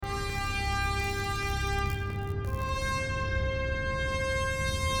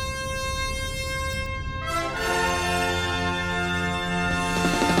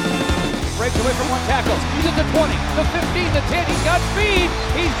tackles. He's at the 20, the 15, the 10. He's got speed.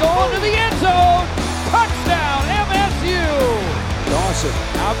 He's going to the end zone. Touchdown, MSU. Dawson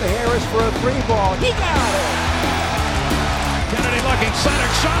out to Harris for a 3-ball. He got it. Kennedy looking,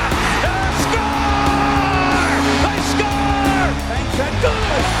 center shot. Score! They score! Banks that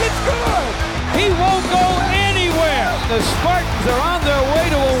good. It's good. He won't go anywhere. The Spartans are on their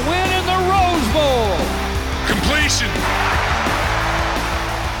way to a win in the Rose Bowl. Completion.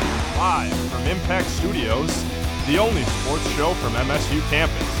 Live from Impact Studios, the only sports show from MSU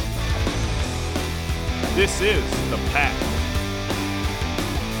campus. This is the Pact.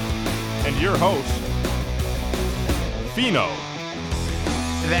 And your host, Fino.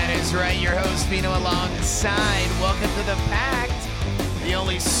 That is right, your host, Fino, alongside. Welcome to the Pact, the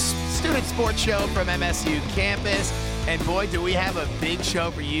only student sports show from MSU campus. And boy, do we have a big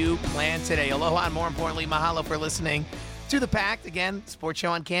show for you planned today. Aloha, and more importantly, mahalo for listening to the Pact. Again, sports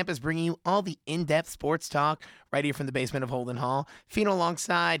show on campus, bringing you all the in-depth sports talk right here from the basement of Holden Hall. Fino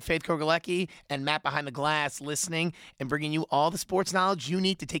alongside Faith Kogalecki and Matt behind the glass, listening and bringing you all the sports knowledge you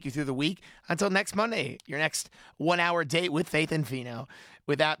need to take you through the week until next Monday, your next 1-hour date with Faith and Fino.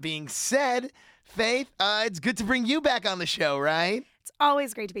 With that being said, Faith, it's good to bring you back on the show, right? It's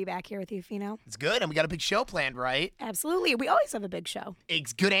always great to be back here with you, Fino. It's good, and we got a big show planned, right? Absolutely. We always have a big show.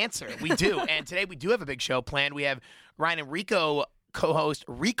 It's good answer. We do. And today we do have a big show planned. We have Ryan and Rico co-host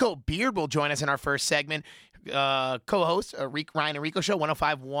Rico Beard will join us in our first segment. Co-host Ryan and Rico Show,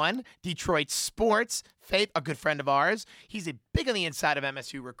 105.1, Detroit Sports. Faith, a good friend of ours. He's a big on the inside of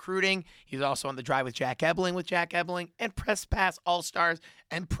MSU recruiting. He's also on the drive with Jack Ebling, and Press Pass All-Stars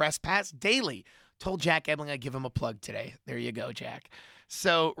and Press Pass Daily. Told Jack Ebling I'd give him a plug today. There you go, Jack.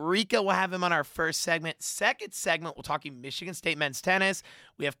 So Rico will have him on our first segment. Second segment, we're talking Michigan State men's tennis.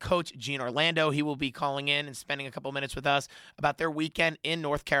 We have Coach Gene Orlando. He will be calling in and spending a couple minutes with us about their weekend in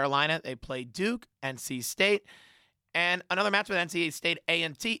North Carolina. They play Duke, NC State, and another match with NC State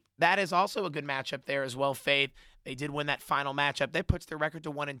A&T. That is also a good matchup there as well, Faith. They did win that final matchup. That puts their record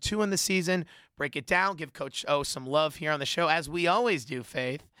to 1-2 in the season. Break it down, give Coach O some love here on the show, as we always do,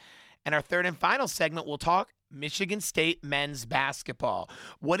 Faith. And our third and final segment, we'll talk Michigan State men's basketball.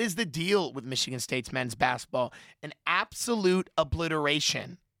 What is the deal with Michigan State's men's basketball? An absolute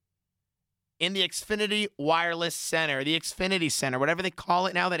obliteration in the Xfinity Wireless Center, the Xfinity Center, whatever they call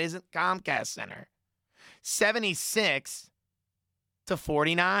it now that isn't Comcast Center.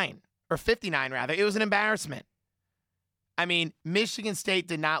 76-49, or 59 rather. It was an embarrassment. I mean, Michigan State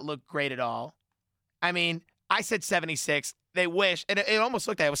did not look great at all. I mean, I said 76. They wish. And it almost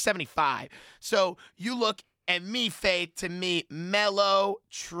looked like it was 75. So you look at me, Faith, to me, Mello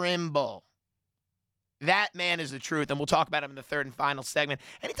Trimble. That man is the truth, and we'll talk about him in the third and final segment.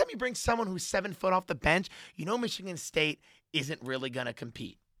 Anytime you bring someone who's 7 foot off the bench, you know Michigan State isn't really going to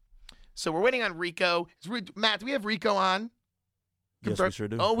compete. So we're waiting on Rico. Matt, do we have Rico on? Yes, we sure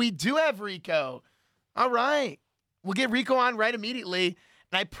do. Oh, we do have Rico. All right. We'll get Rico on right immediately.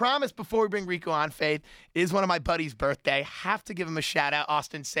 And I promise before we bring Rico on, Faith, it is one of my buddies' birthday. Have to give him a shout-out,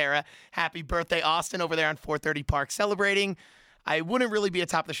 Austin Sarah. Happy birthday, Austin, over there on 430 Park, celebrating. I wouldn't really be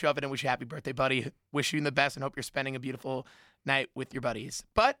atop the show if I didn't wish you a happy birthday, buddy. Wish you the best and hope you're spending a beautiful night with your buddies.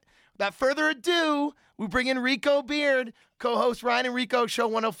 But without further ado, we bring in Rico Beard, co-host Ryan and Rico Show,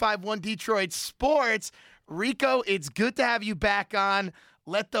 105.1 Detroit Sports. Rico, it's good to have you back on.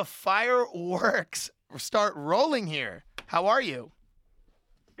 Let the fireworks start rolling here. How are you?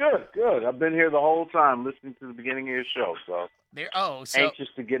 Good. I've been here the whole time listening to the beginning of your show, so anxious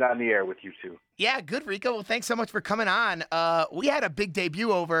to get on the air with you two. Yeah, good, Rico. Well, thanks so much for coming on. We had a big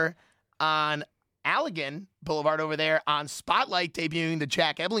debut over on Allegan Boulevard over there on Spotlight, debuting the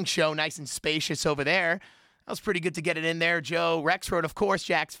Jack Ebling Show, nice and spacious over there. That was pretty good to get it in there. Joe Rexroad, of course,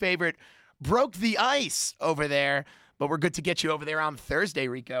 Jack's favorite, broke the ice over there, but we're good to get you over there on Thursday,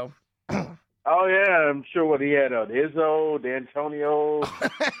 Rico. Oh, yeah, I'm sure what he had on Izzo, D'Antonio,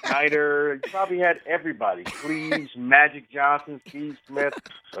 Snyder. He probably had everybody. Cleves, Magic Johnson, Steve Smith,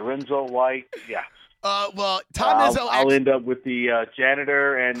 Lorenzo White. Yeah. Well, Tom Izzo... I'll end up with the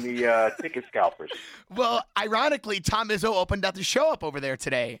janitor and the ticket scalpers. Well, ironically, Tom Izzo opened up the show up over there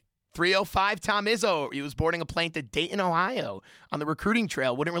today. 305 Tom Izzo. He was boarding a plane to Dayton, Ohio on the recruiting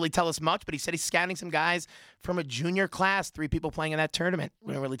trail. Wouldn't really tell us much, but he said he's scouting some guys from a junior class, 3 people playing in that tournament.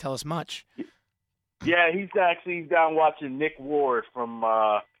 Wouldn't really tell us much. Yeah, he's actually down watching Nick Ward from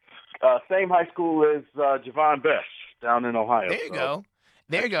same high school as Javon Best down in Ohio. There you go.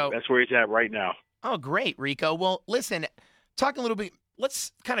 There you go. That's where he's at right now. Oh, great, Rico. Well, listen, talk a little bit.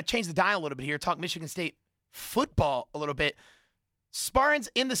 Let's kind of change the dial a little bit here. Talk Michigan State football a little bit. Spartans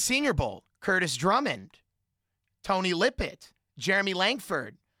in the Senior Bowl. Curtis Drummond, Tony Lippett, Jeremy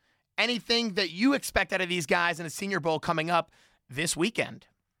Langford. anything that you expect out of these guys in the Senior Bowl coming up this weekend?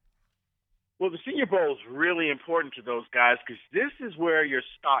 Well, the Senior Bowl is really important to those guys because this is where your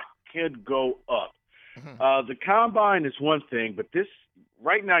stock could go up. The Combine is one thing, but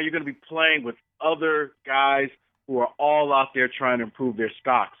right now you're going to be playing with other guys who are all out there trying to improve their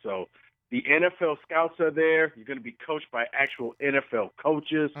stock. So the NFL scouts are there. You're going to be coached by actual NFL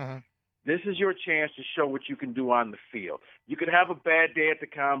coaches. This is your chance to show what you can do on the field. You could have a bad day at the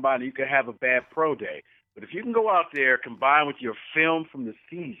Combine, or you could have a bad pro day. But if you can go out there, combine with your film from the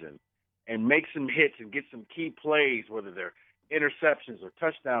season, and make some hits and get some key plays, whether they're interceptions or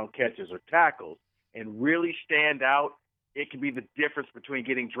touchdown catches or tackles, and really stand out, it can be the difference between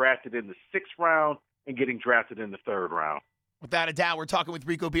getting drafted in the 6th round and getting drafted in the 3rd round. Without a doubt, we're talking with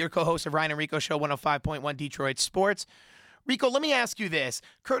Rico Beard, co-host of Ryan Rico Show, 105.1 Detroit Sports. Rico, let me ask you this.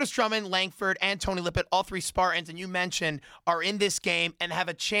 Curtis Drummond, Langford, and Tony Lippett, all 3 Spartans, and you mentioned, are in this game and have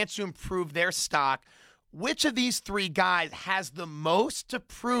a chance to improve their stock. Which of these 3 guys has the most to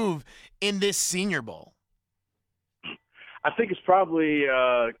prove in this Senior Bowl? I think it's probably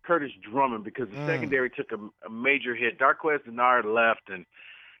Curtis Drummond because the secondary took a major hit. Darqueze Dennard left, and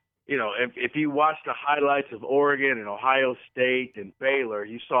if you watch the highlights of Oregon and Ohio State and Baylor,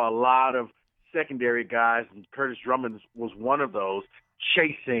 you saw a lot of secondary guys, and Curtis Drummond was one of those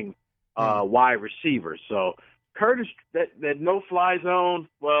chasing wide receivers. So Curtis, that no-fly zone,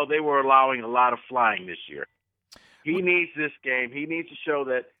 well, they were allowing a lot of flying this year. He needs this game. He needs to show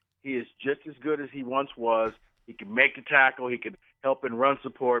that he is just as good as he once was. He can make the tackle. He can help in run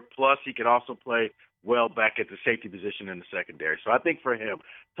support. Plus, he can also play well back at the safety position in the secondary. So I think for him,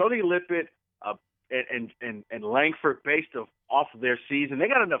 Tony Lippett and Langford, based off of their season, they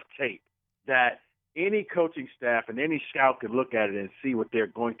got enough tape that any coaching staff and any scout can look at it and see what they're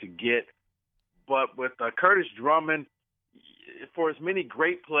going to get. But with Curtis Drummond, for as many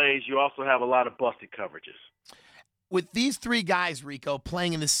great plays, you also have a lot of busted coverages. With these 3 guys, Rico,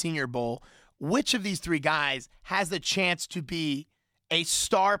 playing in the Senior Bowl, which of these 3 guys has the chance to be a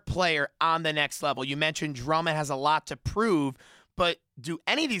star player on the next level? You mentioned Drummond has a lot to prove, but do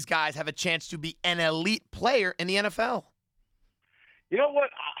any of these guys have a chance to be an elite player in the NFL? You know what?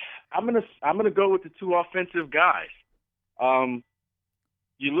 I'm gonna go with the 2 offensive guys.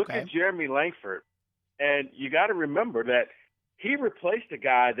 You look at Jeremy Langford, and you got to remember that he replaced a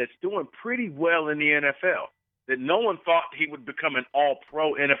guy that's doing pretty well in the NFL, that no one thought he would become an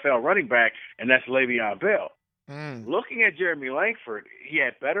all-pro NFL running back, and that's Le'Veon Bell. Looking at Jeremy Langford, he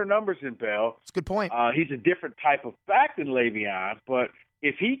had better numbers than Bell. That's a good point. He's a different type of back than Le'Veon, but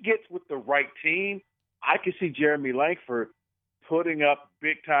if he gets with the right team, I can see Jeremy Langford putting up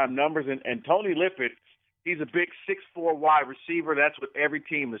big-time numbers. And Tony Lippett, he's a big 6'4" wide receiver. That's what every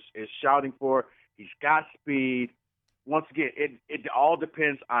team is shouting for. He's got speed. Once again, it all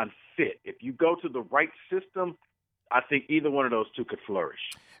depends on fit. If you go to the right system, I think either one of those 2 could flourish.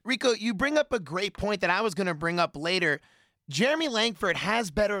 Rico, you bring up a great point that I was going to bring up later. Jeremy Langford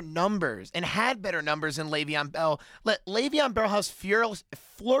has better numbers and had better numbers than Le'Veon Bell. Le'Veon Bell has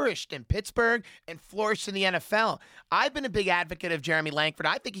flourished in Pittsburgh and flourished in the NFL. I've been a big advocate of Jeremy Langford.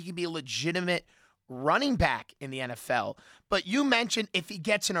 I think he can be a legitimate running back in the NFL. But you mentioned if he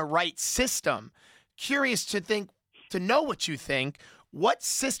gets in a right system. Curious to know what you think. What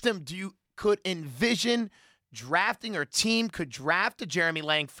system could envision drafting, or team could draft a Jeremy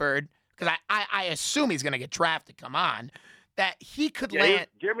Langford? Because I assume he's going to get drafted. Come on. That he could land.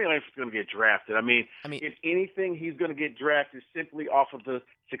 Jeremy Langford's going to get drafted. I mean, if anything, he's going to get drafted simply off of the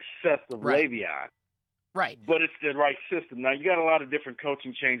success of Le'Veon. Right. But it's the right system. Now, you got a lot of different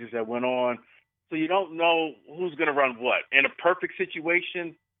coaching changes that went on, so you don't know who's going to run what. In a perfect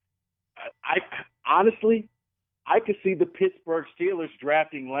situation, I honestly could see the Pittsburgh Steelers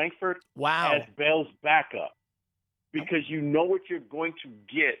drafting Langford as Bell's backup, because you know what you're going to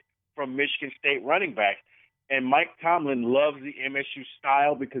get from Michigan State running backs. And Mike Tomlin loves the MSU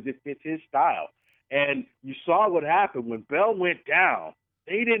style because it fits his style. And you saw what happened when Bell went down.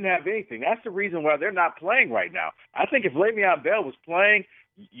 They didn't have anything. That's the reason why they're not playing right now. I think if Le'Veon Bell was playing,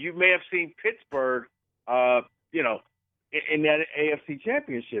 you may have seen Pittsburgh, in that AFC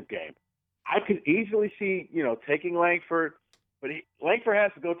Championship game. I could easily see, taking Langford, but Langford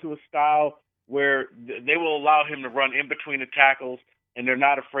has to go to a style where they will allow him to run in between the tackles, and they're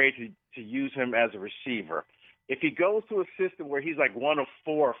not afraid to use him as a receiver. If he goes to a system where he's like one of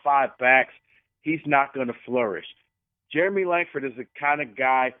 4 or 5 backs, he's not going to flourish. Jeremy Langford is the kind of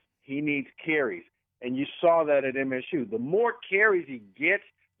guy, he needs carries, and you saw that at MSU. The more carries he gets,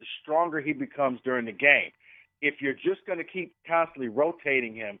 the stronger he becomes during the game. If you're just going to keep constantly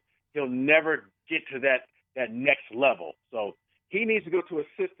rotating him, he'll never get to that next level. So he needs to go to a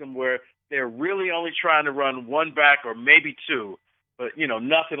system where they're really only trying to run one back or maybe two, but,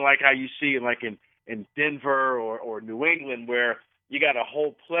 nothing like how you see in Denver or New England where you got a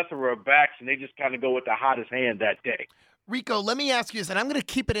whole plethora of backs and they just kind of go with the hottest hand that day. Rico, let me ask you this, and I'm going to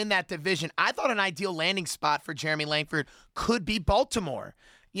keep it in that division. I thought an ideal landing spot for Jeremy Langford could be Baltimore.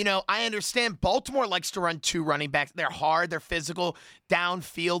 I understand Baltimore likes to run two running backs. They're hard, they're physical,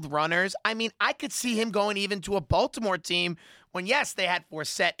 downfield runners. I mean, I could see him going even to a Baltimore team when, yes, they had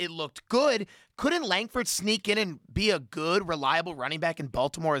Forsett. It looked good. Couldn't Langford sneak in and be a good, reliable running back in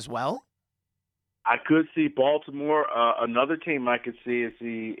Baltimore as well? I could see Baltimore. Another team I could see is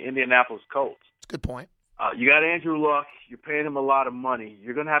the Indianapolis Colts. That's a good point. You got Andrew Luck. You're paying him a lot of money.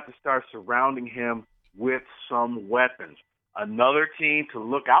 You're going to have to start surrounding him with some weapons. Another team to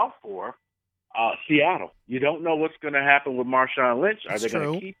look out for, Seattle. You don't know what's going to happen with Marshawn Lynch. Are they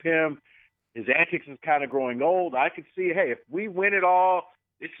going to keep him? His antics is kind of growing old. I could see, hey, if we win it all,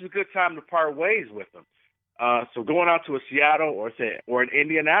 this is a good time to part ways with him. So going out to a Seattle or an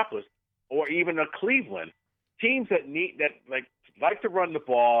Indianapolis or even a Cleveland, teams that like to run the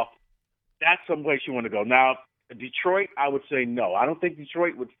ball, that's some place you want to go. Now, Detroit, I would say no. I don't think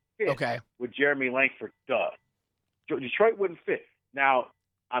Detroit would fit what Jeremy Langford does. Detroit wouldn't fit. Now,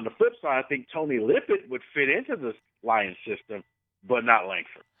 on the flip side, I think Tony Lippett would fit into the Lions system, but not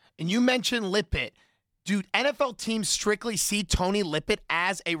Langford. And you mentioned Lippett. Do NFL teams strictly see Tony Lippett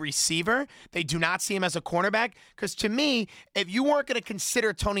as a receiver? They do not see him as a cornerback? Because to me, if you weren't going to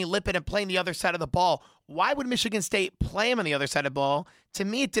consider Tony Lippett and playing the other side of the ball, why would Michigan State play him on the other side of the ball? To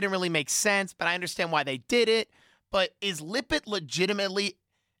me, it didn't really make sense, but I understand why they did it. But is Lippett legitimately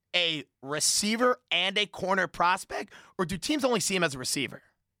a receiver and a corner prospect, or do teams only see him as a receiver?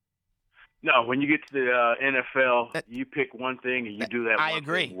 No, when you get to the NFL, you pick one thing and you do that I one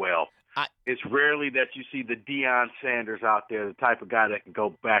agree. thing well. It's rarely that you see the Deion Sanders out there, the type of guy that can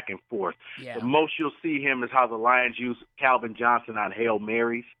go back and forth. Yeah. The most you'll see him is how the Lions use Calvin Johnson on Hail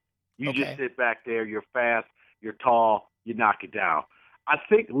Marys. You just sit back there, you're fast, you're tall, you knock it down. I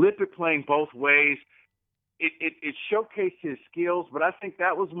think Lippett playing both ways, it showcased his skills, but I think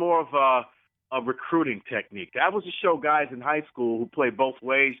that was more of a recruiting technique. That was to show guys in high school who play both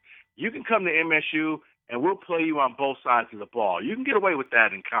ways, you can come to MSU and we'll play you on both sides of the ball. You can get away with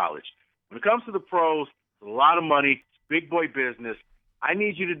that in college. When it comes to the pros, it's a lot of money, it's big boy business. I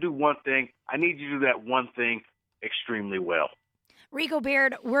need you to do one thing. I need you to do that one thing extremely well. Rico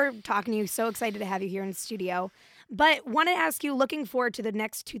Beard, we're talking to you. So excited to have you here in the studio. But want to ask you, looking forward to the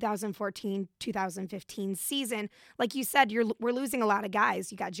next 2014-2015 season. Like you said, we're losing a lot of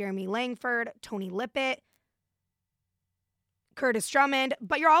guys. You got Jeremy Langford, Tony Lippett, Curtis Drummond,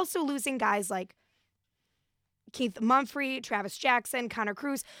 but you're also losing guys like Keith Mumphrey, Travis Jackson, Connor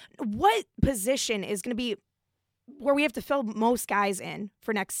Cruz. What position is going to be where we have to fill most guys in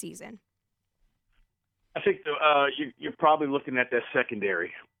for next season? I think you're probably looking at that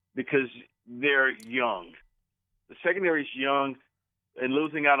secondary because they're young. The secondary is young, and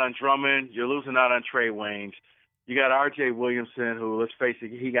losing out on Drummond, you're losing out on Trey Waynes. You got R.J. Williamson, who, let's face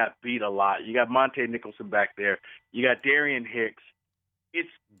it, he got beat a lot. You got Monte Nicholson back there. You got Darian Hicks. It's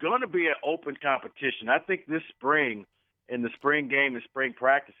going to be an open competition. I think this spring, in the spring game and spring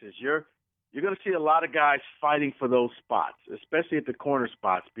practices, you're going to see a lot of guys fighting for those spots, especially at the corner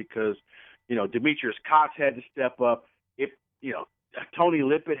spots, because Demetrius Cox had to step up. Tony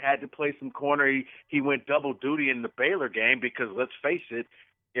Lippett had to play some corner. He went double duty in the Baylor game because, let's face it,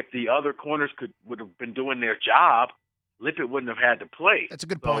 if the other corners would have been doing their job, Lippett wouldn't have had to play. That's a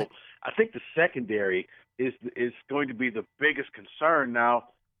good point. So I think the secondary is going to be the biggest concern. Now,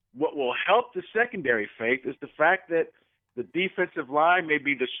 what will help the secondary, Faith, is the fact that the defensive line may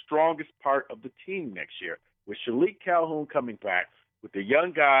be the strongest part of the team next year. With Shalik Calhoun coming back, with the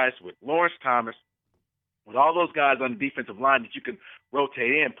young guys, with Lawrence Thomas, with all those guys on the defensive line that you can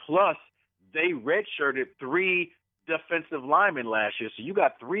rotate in, plus they redshirted 3 defensive linemen last year. So you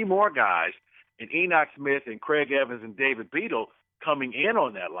got 3 more guys in Enoch Smith and Craig Evans and David Beadle coming in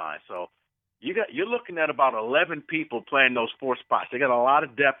on that line. So you're looking at about 11 people playing those 4 spots. They got a lot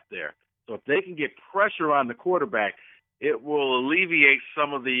of depth there. So if they can get pressure on the quarterback, it will alleviate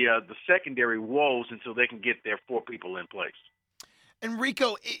some of the secondary woes until they can get their 4 people in place. And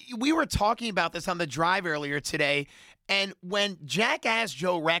Rico, we were talking about this on the drive earlier today, and when Jack asked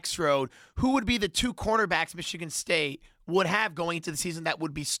Joe Rexrode who would be the 2 cornerbacks Michigan State would have going into the season that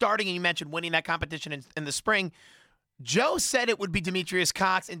would be starting, and you mentioned winning that competition in the spring, Joe said it would be Demetrius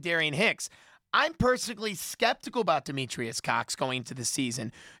Cox and Darian Hicks. I'm personally skeptical about Demetrius Cox going into the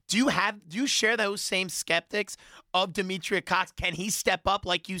season. Do you share those same skeptics of Demetrius Cox? Can he step up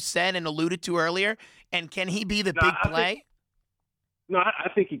like you said and alluded to earlier, and can he be the big play? No, I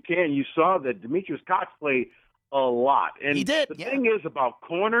think he can. You saw that Demetrius Cox played a lot. And He did, the yeah. thing is about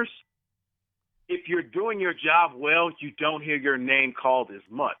corners, if you're doing your job well, you don't hear your name called as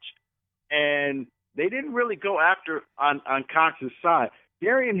much. And they didn't really go after on Cox's side.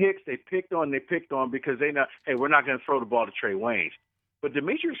 Darian Hicks, they picked on because they know, hey, we're not going to throw the ball to Trey Waynes. But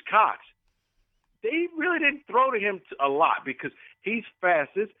Demetrius Cox, they really didn't throw to him a lot because he's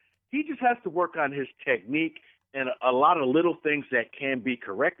fastest. He just has to work on his technique and a lot of little things that can be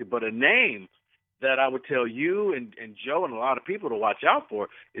corrected. But a name that I would tell you and Joe and a lot of people to watch out for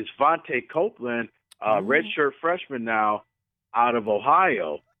is Vontae Copeland, redshirt freshman now out of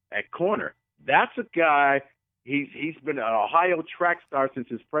Ohio at corner. That's a guy, he's been an Ohio track star since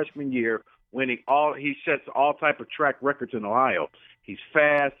his freshman year, he sets all type of track records in Ohio. He's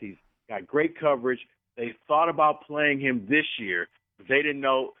fast, he's got great coverage. They thought about playing him this year. They didn't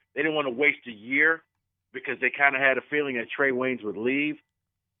want to waste a year because they kind of had a feeling that Trey Waynes would leave.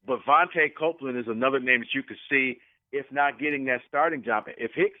 But Vontae Copeland is another name that you could see, if not getting that starting job.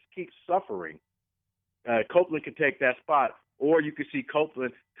 If Hicks keeps suffering, Copeland could take that spot, or you could see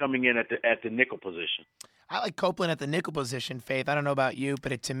Copeland coming in at the nickel position. I like Copeland at the nickel position, Faith. I don't know about you,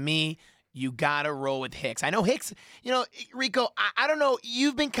 but to me, you got to roll with Hicks. I know Hicks, Rico, I don't know.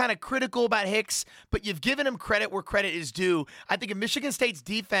 You've been kind of critical about Hicks, but you've given him credit where credit is due. I think in Michigan State's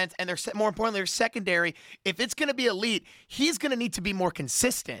defense and more importantly, their secondary, if it's going to be elite, he's going to need to be more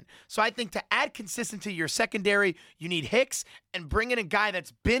consistent. So I think to add consistency to your secondary, you need Hicks and bring in a guy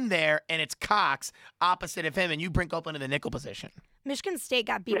that's been there, and it's Cox opposite of him, and you bring Copeland in the nickel position. Michigan State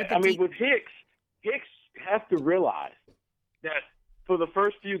got beat with with Hicks has to realize that for the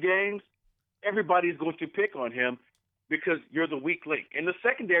first few games, everybody's going to pick on him because you're the weak link. In the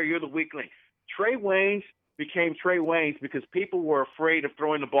secondary, you're the weak link. Trey Waynes became Trey Waynes because people were afraid of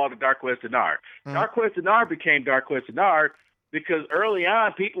throwing the ball to Darqueze Dennard. Darqueze Dennard became Darqueze Dennard because early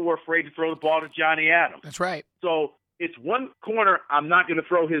on people were afraid to throw the ball to Johnny Adams. That's right. So it's one corner I'm not going to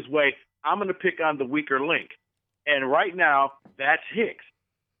throw his way. I'm going to pick on the weaker link. And right now, that's Hicks.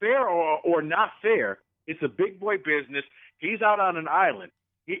 Fair or not fair, it's a big boy business. He's out on an island.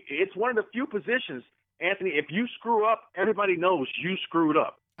 It's one of the few positions, Anthony, if you screw up, everybody knows you screwed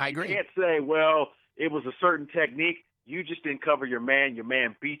up. I agree. You can't say, well, it was a certain technique. You just didn't cover your man. Your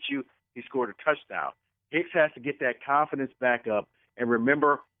man beat you. He scored a touchdown. Hicks has to get that confidence back up and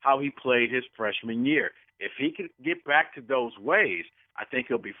remember how he played his freshman year. If he can get back to those ways, I think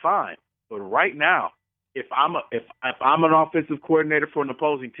he'll be fine. But right now, if I'm an offensive coordinator for an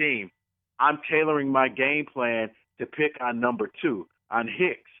opposing team, I'm tailoring my game plan to pick on number 2. On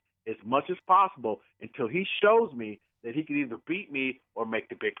Hicks as much as possible until he shows me that he can either beat me or make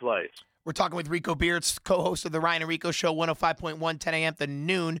the big plays. We're talking with Rico Beard, co-host of the Ryan and Rico Show, 105.1, 10 a.m. to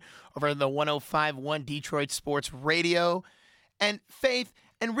noon over the 105.1 Detroit Sports Radio. And Faith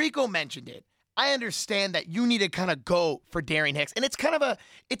and Rico mentioned it. I understand that you need to kind of go for Darian Hicks, and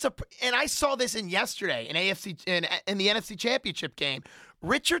and I saw this in yesterday in the NFC Championship game.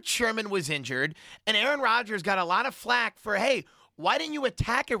 Richard Sherman was injured, and Aaron Rodgers got a lot of flack for, hey, why didn't you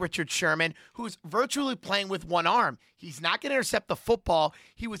attack a Richard Sherman who's virtually playing with one arm? He's not going to intercept the football.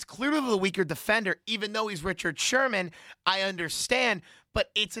 He was clearly the weaker defender, even though he's Richard Sherman. I understand,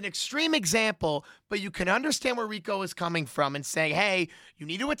 but it's an extreme example, but you can understand where Rico is coming from and saying, hey, you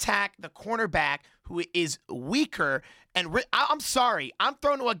need to attack the cornerback who is weaker. And I'm sorry, I'm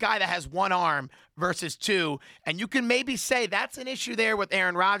thrown to a guy that has one arm versus two, and you can maybe say that's an issue there with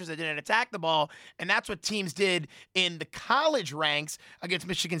Aaron Rodgers that didn't attack the ball, and that's what teams did in the college ranks against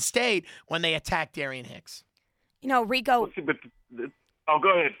Michigan State when they attacked Darian Hicks. Rico. Go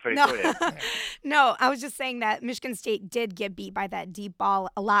ahead, Faith. No. Go ahead. No, I was just saying that Michigan State did get beat by that deep ball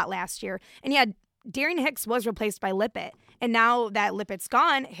a lot last year. And yeah, Darian Hicks was replaced by Lippett. And now that Lippett's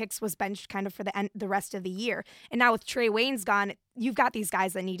gone, Hicks was benched kind of for the rest of the year. And now with Trey Waynes gone, you've got these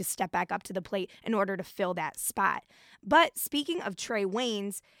guys that need to step back up to the plate in order to fill that spot. But speaking of Trey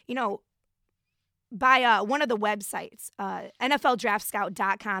Waynes, by one of the websites,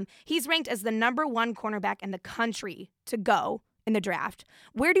 NFLDraftScout.com, he's ranked as the number 1 cornerback in the country to go in the draft.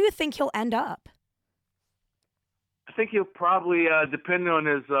 Where do you think he'll end up? I think he'll probably, depending on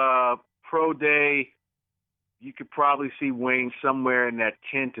his pro day, you could probably see Wayne somewhere in that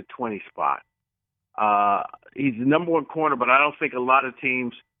 10 to 20 spot. He's the number 1 corner, but I don't think a lot of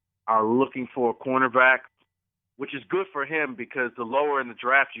teams are looking for a cornerback, which is good for him because the lower in the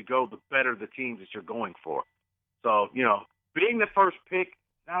draft you go, the better the teams that you're going for. So, being the first pick,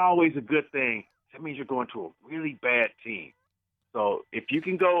 not always a good thing. That means you're going to a really bad team. So if you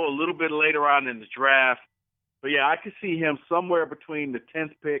can go a little bit later on in the draft, but yeah, I could see him somewhere between the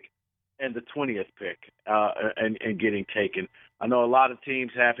 10th pick and the 20th pick and getting taken. I know a lot of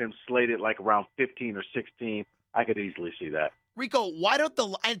teams have him slated like around 15 or 16. I could easily see that. Rico, why don't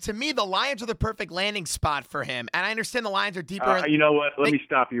and to me, the Lions are the perfect landing spot for him. And I understand the Lions are deeper. You know what? Let me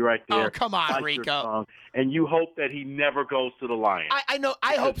stop you right there. Oh, come on, Bite your Rico. tongue. And you hope that he never goes to the Lions. I know.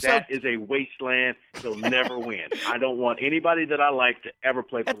 I hope so. That is a wasteland. He'll never win. I don't want anybody that I like to ever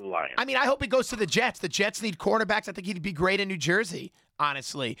play for the Lions. I mean, I hope he goes to the Jets. The Jets need cornerbacks. I think he'd be great in New Jersey,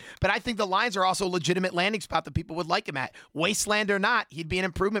 honestly. But I think the Lions are also a legitimate landing spot that people would like him at. Wasteland or not, he'd be an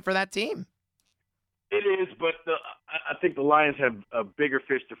improvement for that team. It is, but I think the Lions have a bigger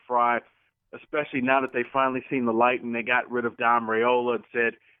fish to fry, especially now that they've finally seen the light and they got rid of Dom Raiola and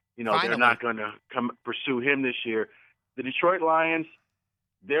said, they're not going to come pursue him this year. The Detroit Lions,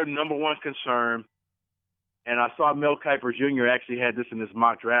 their number one concern, and I saw Mel Kiper Jr. actually had this in his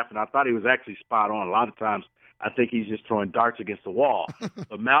mock draft, and I thought he was actually spot on. A lot of times I think he's just throwing darts against the wall.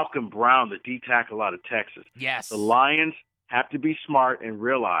 But Malcolm Brown, the D-tackle out of Texas. Yes. The Lions have to be smart and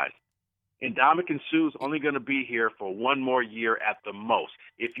realize Ndamukong Suh's only going to be here for one more year at the most.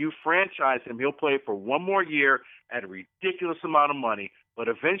 If you franchise him, he'll play for one more year at a ridiculous amount of money, but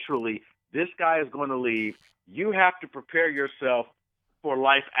eventually this guy is going to leave. You have to prepare yourself for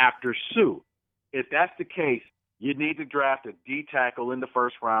life after Suh. If that's the case, you need to draft a D tackle in the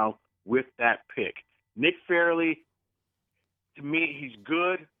first round with that pick. Nick Fairley, to me, he's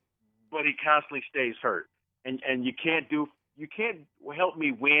good, but he constantly stays hurt. And you can't help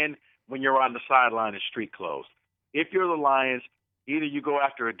me win when you're on the sideline in street clothes. If you're the Lions, either you go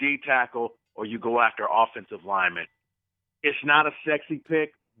after a D tackle or you go after offensive lineman. It's not a sexy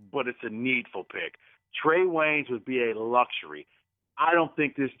pick, but it's a needful pick. Trey Waynes would be a luxury. I don't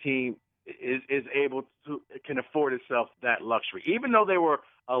think this team can afford itself that luxury. Even though they were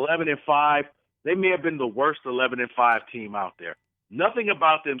 11-5, they may have been the worst 11-5 team out there. Nothing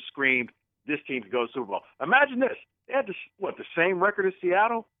about them screamed this team could go to the Super Bowl. Imagine this. They had the same record as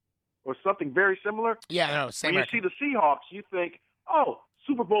Seattle or something very similar? Yeah, no, same record. When you see the Seahawks, you think, oh,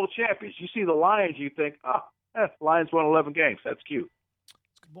 Super Bowl champions. You see the Lions, you think, Lions won 11 games. That's cute. That's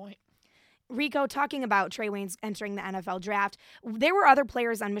a good point. Rico, talking about Trey Waynes entering the NFL draft, there were other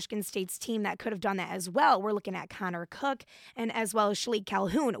players on Michigan State's team that could have done that as well. We're looking at Connor Cook and as well as Shalik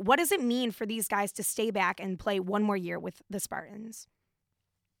Calhoun. What does it mean for these guys to stay back and play one more year with the Spartans?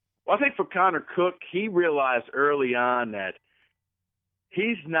 Well, I think for Connor Cook, he realized early on that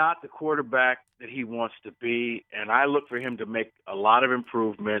he's not the quarterback that he wants to be, and I look for him to make a lot of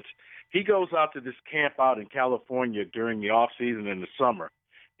improvements. He goes out to this camp out in California during the offseason and the summer,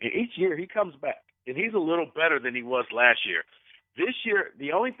 and each year he comes back, and he's a little better than he was last year. This year,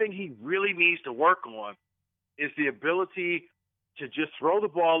 the only thing he really needs to work on is the ability to just throw the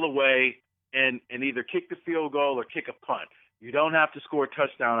ball away and either kick the field goal or kick a punt. You don't have to score a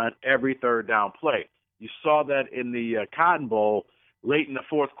touchdown on every third down play. You saw that in the Cotton Bowl late in the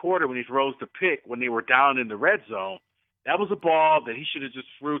fourth quarter when he throws the pick when they were down in the red zone. That was a ball that he should have just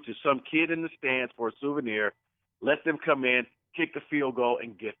threw to some kid in the stands for a souvenir, let them come in, kick the field goal,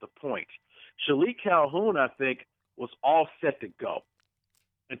 and get the points. Shalik Calhoun, I think, was all set to go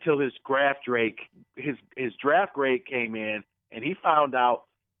until his draft grade came in, and he found out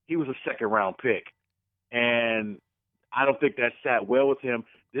he was a second-round pick. And I don't think that sat well with him.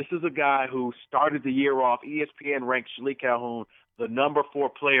 This is a guy who started the year off. ESPN ranked Shalik Calhoun the number 4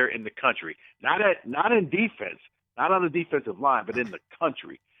 player in the country. Not in defense, not on the defensive line, but in the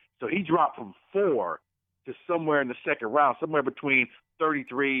country. So he dropped from 4 to somewhere in the second round, somewhere between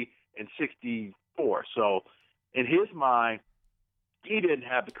 33 and 64. So in his mind, he didn't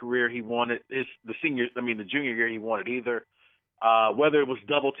have the career he wanted. The junior year he wanted either, whether it was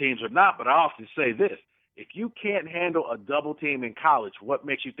double teams or not. But I often say this: if you can't handle a double team in college, what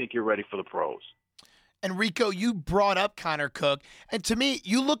makes you think you're ready for the pros? And Rico, you brought up Connor Cook. And to me,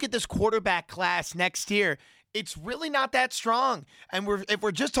 you look at this quarterback class next year, it's really not that strong. And if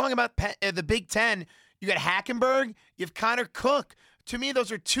we're just talking about the Big Ten, you got Hackenberg, you have Connor Cook. To me,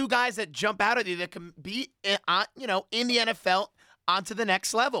 those are two guys that jump out at you that can be, in the NFL onto the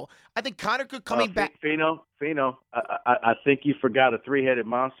next level. I think Connor Cook coming back. Fino, I think you forgot a 3-headed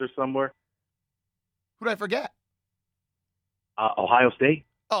monster somewhere. Who did I forget? Ohio State.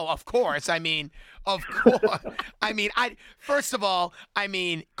 Oh, of course. Of course. First of all,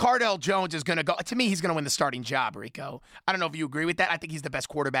 Cardell Jones is going to go. To me, he's going to win the starting job, Rico. I don't know if you agree with that. I think he's the best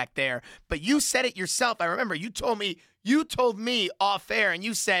quarterback there. But you said it yourself. I remember you told me off air, and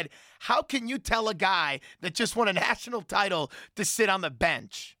you said, how can you tell a guy that just won a national title to sit on the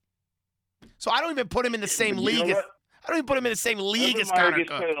bench? So I don't even put him in the same league. I don't even put him in the same league as Connor Cook.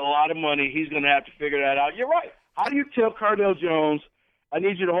 Gets paid a lot of money. He's going to have to figure that out. You're right. How do you tell Cardell Jones I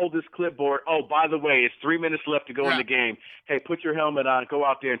need you to hold this clipboard. Oh, by the way, it's 3 minutes left to go in the game. Hey, put your helmet on. Go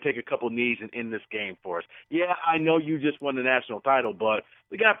out there and take a couple knees and end this game for us. Yeah, I know you just won the national title, but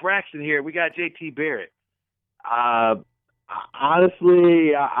we got Braxton here. We got JT Barrett.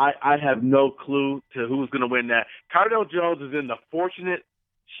 Honestly, I have no clue to who's going to win that. Cardell Jones is in the fortunate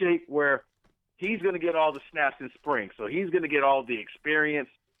shape where he's going to get all the snaps in spring, so he's going to get all the experience.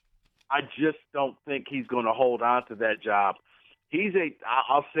 I just don't think he's going to hold on to that job.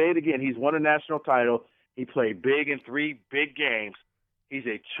 I'll say it again, he's won a national title. He played big in 3 big games. He's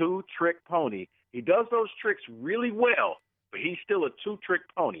a 2-trick pony. He does those tricks really well, but he's still a 2-trick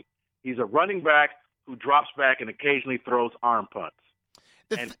pony. He's a running back who drops back and occasionally throws arm punts.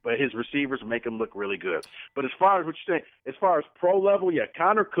 But his receivers make him look really good. But as far as what you're saying, as far as pro level, yeah,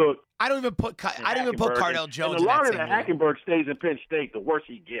 Connor Cook. I don't even put Cardell Jones. And the longer that Hackenberg stays in Penn State, the worse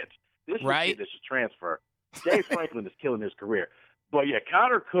he gets. This is a transfer. Dave Franklin is killing his career. But yeah,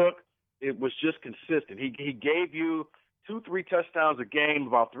 Connor Cook, it was just consistent. He gave you 2-3 touchdowns a game,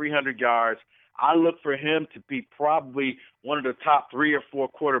 about 300 yards. I look for him to be probably one of the top 3 or 4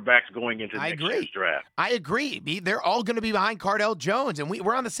 quarterbacks going into next year's draft. I agree. They're all going to be behind Cardell Jones, and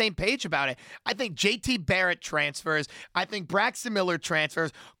we're on the same page about it. I think JT Barrett transfers. I think Braxton Miller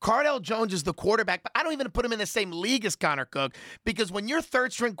transfers. Cardell Jones is the quarterback, but I don't even put him in the same league as Connor Cook, because when your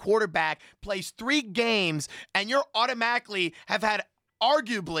third-string quarterback plays 3 games and you're automatically have had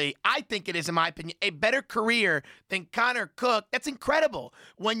arguably, I think it is, in my opinion, a better career than Connor Cook. That's incredible.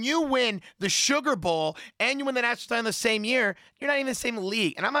 When you win the Sugar Bowl and you win the national title in the same year, you're not even in the same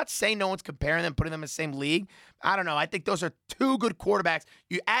league. And I'm not saying no one's comparing them, putting them in the same league. I don't know. I think those are 2 good quarterbacks.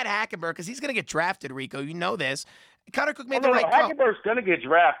 You add Hackenberg because he's going to get drafted, Rico. You know this. Connor Cook made the right call. Hackenberg's going to get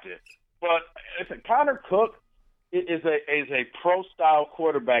drafted. But Connor Cook is a pro-style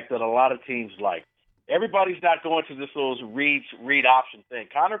quarterback that a lot of teams like. Everybody's not going to this little read option thing.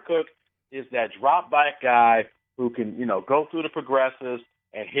 Connor Cook is that drop-back guy who can, go through the progressives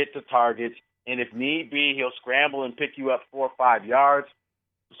and hit the targets. And if need be, he'll scramble and pick you up 4 or 5 yards.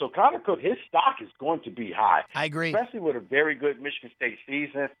 So Connor Cook, his stock is going to be high. I agree. Especially with a very good Michigan State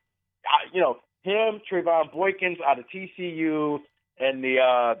season. Him, Trayvon Boykins out of TCU, and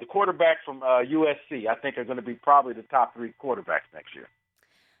the quarterback from USC, I think are going to be probably the top 3 quarterbacks next year.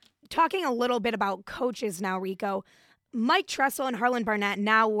 Talking a little bit about coaches now, Rico, Mike Tressel and Harlan Barnett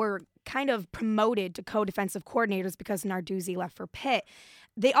now were kind of promoted to co-defensive coordinators because Narduzzi left for Pitt.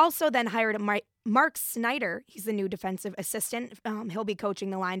 They also then hired Mark Snyder. He's the new defensive assistant. He'll be coaching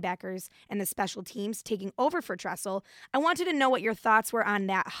the linebackers and the special teams, taking over for Tressel. I wanted to know what your thoughts were on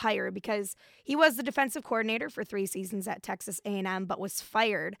that hire, because he was the defensive coordinator for 3 seasons at Texas A&M, but was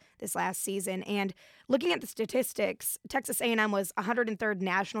fired this last season. And looking at the statistics, Texas A&M was 103rd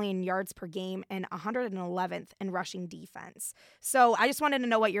nationally in yards per game and 111th in rushing defense. So I just wanted to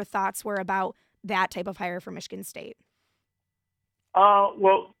know what your thoughts were about that type of hire for Michigan State.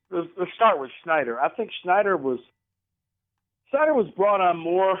 Well, let's start with Snyder. I think Snyder was brought on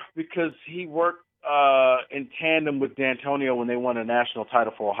more because he worked in tandem with D'Antonio when they won a national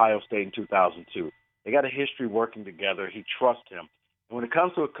title for Ohio State in 2002. They got a history working together. He trusts him. And when it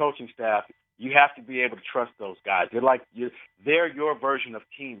comes to a coaching staff, you have to be able to trust those guys. They're your version of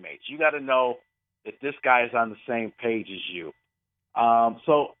teammates. You got to know that this guy is on the same page as you.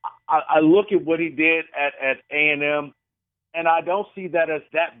 So I look at what he did at A&M. And I don't see that as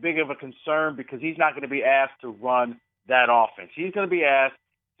that big of a concern because he's not going to be asked to run that offense. He's going to be asked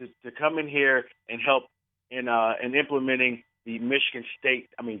to come in here and help in implementing the Michigan State,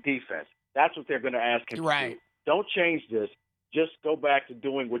 defense. That's what they're going to ask him to do. Don't change this. Just go back to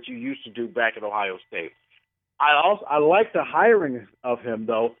doing what you used to do back at Ohio State. I like the hiring of him,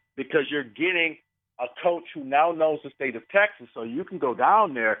 though, because you're getting a coach who now knows the state of Texas, so you can go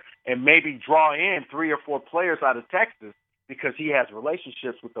down there and maybe draw in 3 or 4 players out of Texas because he has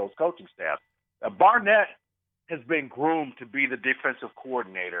relationships with those coaching staffs. Barnett has been groomed to be the defensive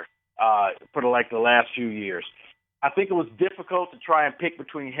coordinator for the last few years. I think it was difficult to try and pick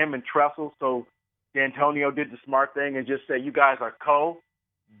between him and Tressel, so D'Antonio did the smart thing and just say, you guys are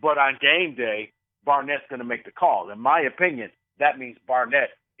but on game day, Barnett's going to make the call. In my opinion, that means Barnett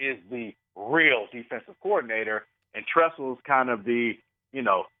is the real defensive coordinator, and Tressel is kind of the,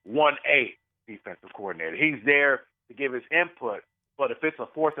 1A defensive coordinator. He's there to give his input, but if it's a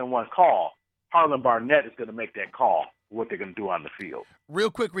 4th and 1 call, Harlan Barnett is going to make that call, what they're going to do on the field.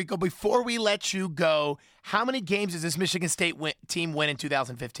 Real quick, Rico, before we let you go, how many games does this Michigan State team win in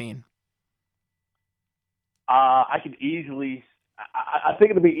 2015? I could easily – I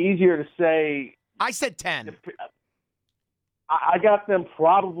think it'll be easier to say – I said 10. I got them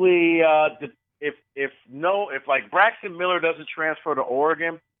probably if like Braxton Miller doesn't transfer to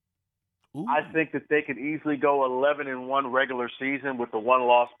Oregon, Ooh. I think that they could easily go 11-1 regular season with the one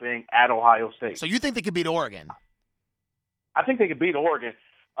loss being at Ohio State. So you think they could beat Oregon? I think they could beat Oregon.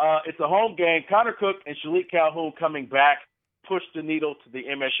 It's a home game. Connor Cook and Shalik Calhoun coming back pushed the needle to the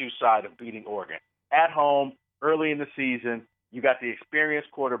MSU side of beating Oregon. At home, early in the season, you got the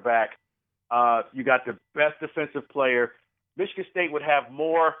experienced quarterback. You got the best defensive player. Michigan State would have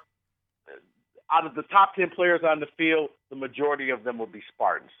more. Out of the top 10 players on the field, the majority of them would be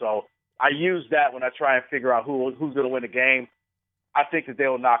Spartans. So I use that when I try and figure out who's going to win the game. I think that they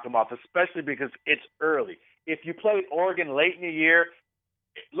will knock them off, especially because it's early. If you played Oregon late in the year,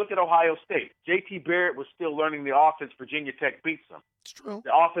 look at Ohio State. J.T. Barrett was still learning the offense. Virginia Tech beats them. It's true.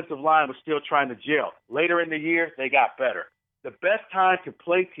 The offensive line was still trying to gel. Later in the year, they got better. The best time to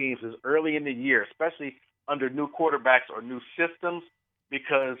play teams is early in the year, especially under new quarterbacks or new systems,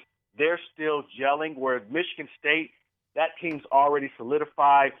 because they're still gelling, whereas Michigan State, that team's already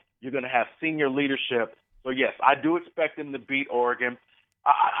solidified. You're going to have senior leadership. So, yes, I do expect them to beat Oregon.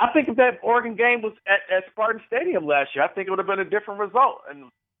 I think if that Oregon game was at Spartan Stadium last year, I think it would have been a different result.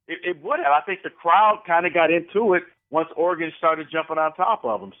 And it would have. I think the crowd kind of got into it once Oregon started jumping on top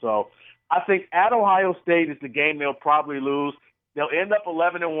of them. So I think at Ohio State is the game they'll probably lose. They'll end up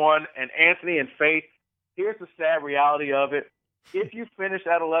 11-1. And Anthony and Faith, here's the sad reality of it. If you finish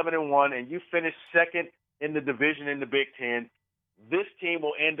at 11-1 and you finish second in the division in the Big Ten, this team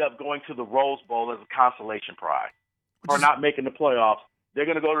will end up going to the Rose Bowl as a consolation prize for not making the playoffs. They're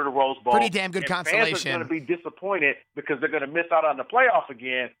going to go to the Rose Bowl. Pretty damn good consolation. Fans are going to be disappointed because they're going to miss out on the playoff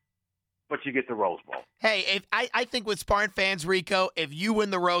again, but you get the Rose Bowl. Hey, I think with Spartan fans, Rico, if you win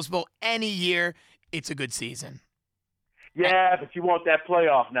the Rose Bowl any year, it's a good season. Yeah, but you want that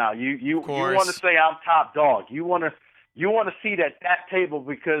playoff now. You want to say I'm top dog. You want to see that table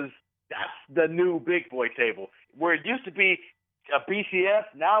because that's the new big boy table. Where it used to be a BCS,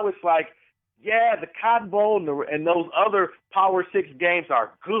 now it's like, yeah, the Cotton Bowl and those other Power 6 games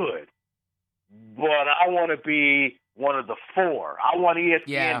are good, but I want to be one of the four. I want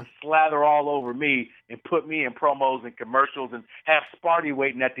ESPN to slather all over me and put me in promos and commercials and have Sparty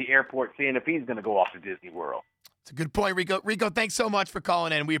waiting at the airport seeing if he's going to go off to Disney World. It's a good point, Rico. Rico, thanks so much for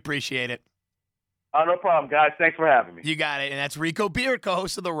calling in. We appreciate it. No problem, guys. Thanks for having me. You got it. And that's Rico Beard,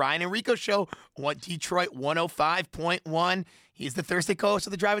 co-host of the Ryan and Rico Show on Detroit 105.1. He's the Thursday co-host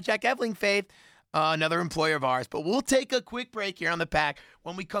of the Drive with Jack Eveling, Faith, another employer of ours. But we'll take a quick break here on the Pact.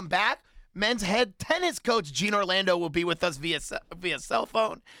 When we come back, men's head tennis coach Gene Orlando will be with us via cell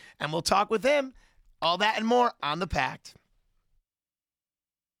phone, and we'll talk with him. All that and more on the Pact.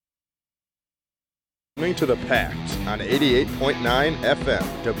 Listening to the Pact on 88.9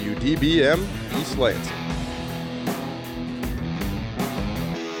 FM, WDBM, East Lansing.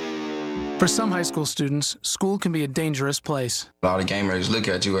 For some high school students, school can be a dangerous place. A lot of gamers look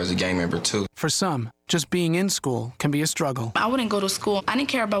at you as a gang member, too. For some, just being in school can be a struggle. I wouldn't go to school. I didn't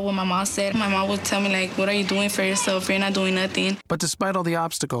care about what my mom said. My mom would tell me, like, what are you doing for yourself? You're not doing nothing. But despite all the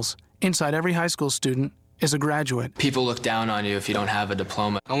obstacles, inside every high school student is a graduate. People look down on you if you don't have a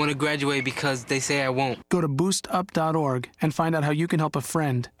diploma. I want to graduate because they say I won't. Go to boostup.org and find out how you can help a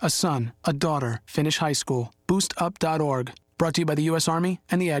friend, a son, a daughter finish high school. Boostup.org. Brought to you by the U.S. Army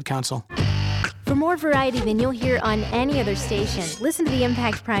and the Ad Council. For more variety than you'll hear on any other station, listen to the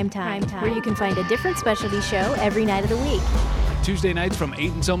Impact Primetime, where you can find a different specialty show every night of the week. Tuesday nights from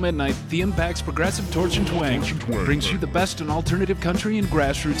 8 until midnight, the Impact's Progressive Torch and Twang brings you the best in alternative country and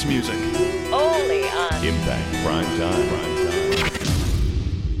grassroots music. Only on Impact Primetime.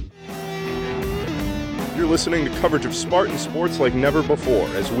 You're listening to coverage of Spartan sports like never before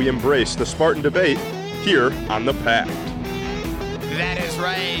as we embrace the Spartan debate here on the Pact. That is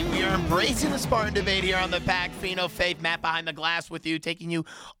right. We are embracing the Spartan debate here on the Pact. Fino, Faith, Matt behind the glass with you, taking you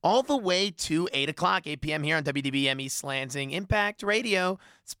all the way to 8 o'clock, 8 p.m. here on WDBM East Lansing. Impact Radio.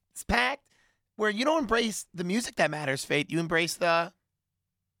 It's Pact, where you don't embrace the music that matters, Faith. You embrace the,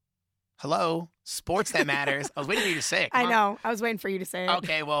 sports that matters. I was waiting for you to say it. I know. I was waiting for you to say it.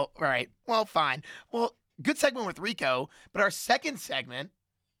 Okay, well, all right. Well, fine. Well, good segment with Rico, but our second segment,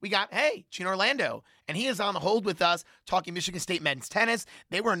 we got, Gene Orlando, and he is on the hold with us talking Michigan State men's tennis.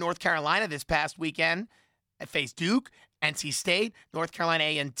 They were in North Carolina this past weekend and faced Duke, NC State, North Carolina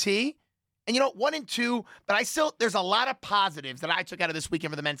A&T. And, 1-2, but there's a lot of positives that I took out of this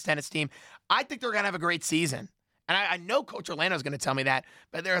weekend for the men's tennis team. I think they're going to have a great season. And I know Coach Orlando is going to tell me that,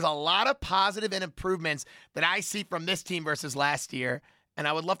 but there's a lot of positive and improvements that I see from this team versus last year. And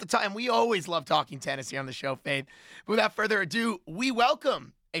I would love to talk, and we always love talking tennis here on the show, Faith. But without further ado, we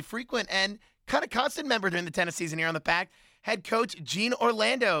welcome a frequent and kind of constant member during the tennis season here on the Pact. head coach Gene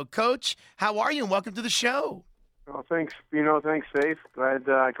Orlando. Coach, how are you, and welcome to the show. Well, thanks, thanks, Faith. Glad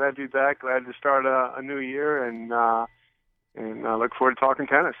to be back. Glad to start a new year, and I look forward to talking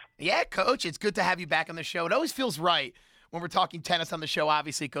tennis. Yeah, Coach, it's good to have you back on the show. It always feels right when we're talking tennis on the show.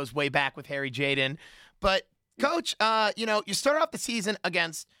 Obviously, it goes way back with Harry Jaden. But, Coach, you started off the season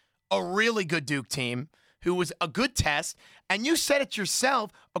against a really good Duke team who was a good test, and you said it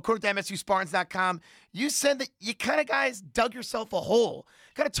yourself, according to MSUSpartans.com, you said that you kind of guys dug yourself a hole.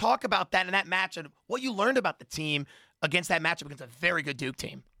 Kind of talk about that in that match and what you learned about the team against that matchup against a very good Duke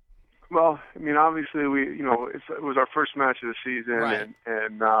team. Well, I mean, obviously, it was our first match of the season, right.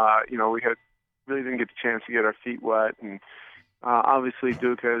 and we really didn't get the chance to get our feet wet, and obviously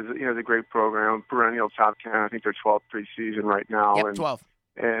Duke has a great program, perennial top 10. I think they're 12th preseason right now. Yep, and 12.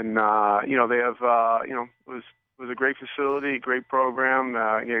 And they have was a great facility, great program,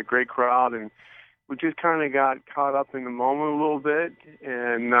 great crowd, and we just kind of got caught up in the moment a little bit,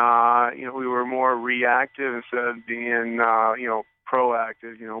 and we were more reactive instead of being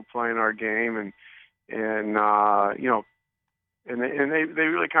proactive, playing our game, and they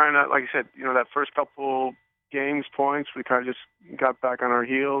really kind of, like I said, that first couple games points, we kind of just got back on our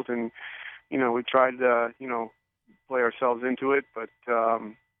heels, and we tried to play ourselves into it, but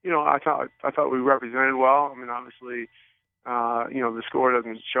I thought we represented well. I mean, obviously, the score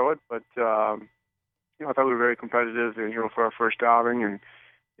doesn't show it, but I thought we were very competitive, and for our first outing,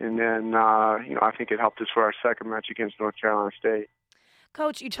 and then I think it helped us for our second match against North Carolina State.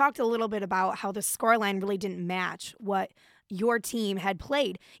 Coach, you talked a little bit about how the scoreline really didn't match what your team had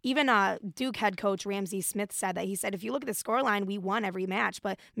played. Even Duke head coach Ramsey Smith said that. He said, if you look at the scoreline, we won every match,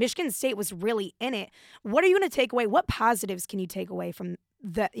 but Michigan State was really in it. What are you going to take away? What positives can you take away from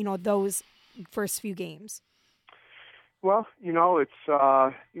those first few games? Well, it's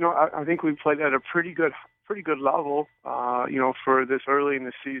I think we played at a pretty good level, for this early in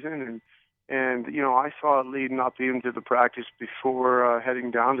the season, and I saw it leading up even to the practice before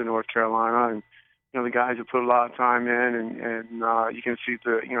heading down to North Carolina, and the guys have put a lot of time in, and you can see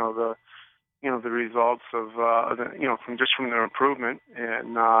the results of from their improvement,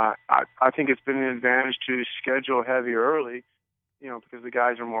 and I think it's been an advantage to schedule heavy early, because the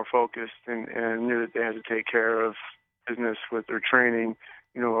guys are more focused and knew that they had to take care of business with their training,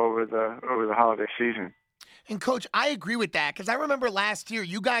 over the holiday season. And, Coach, I agree with that, because I remember last year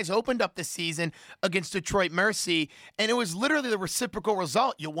you guys opened up the season against Detroit Mercy, and it was literally the reciprocal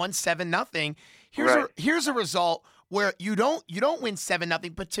result. You won 7-0. Here's a result where you don't win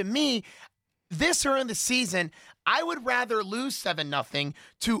 7-0, but to me, this early in the season, I would rather lose 7-0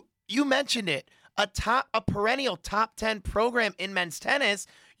 to, you mentioned it, a perennial top 10 program in men's tennis.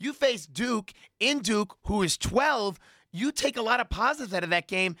 You face Duke, who is 12. You take a lot of positives out of that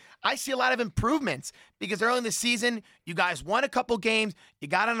game. I see a lot of improvements because early in the season, you guys won a couple games. You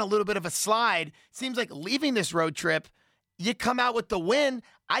got on a little bit of a slide. Seems like leaving this road trip, you come out with the win.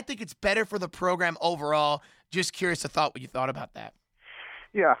 I think it's better for the program overall. Just curious what you thought about that.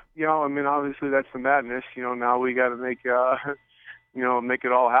 Yeah, I mean, obviously that's the madness. Now we got to make it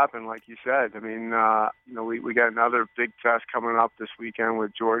all happen, like you said. I mean, we got another big test coming up this weekend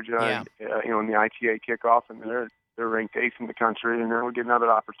with Georgia, yeah. In the ITA kickoff, and they're ranked 8th in the country, and then we'll get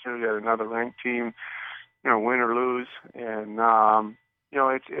another opportunity at another ranked team, win or lose, and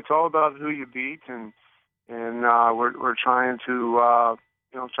it's all about who you beat, and we're trying to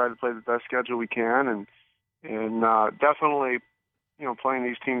try to play the best schedule we can, and definitely playing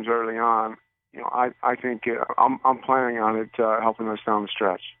these teams early on. I think I'm planning on it helping us down the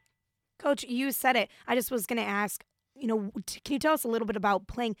stretch. Coach, you said it. I just was going to ask, can you tell us a little bit about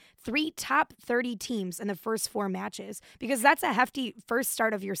playing 3 top 30 teams in the first 4 matches? Because that's a hefty first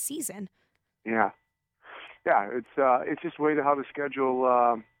start of your season. Yeah. It's just way to how the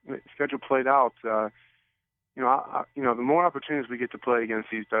schedule played out. The more opportunities we get to play against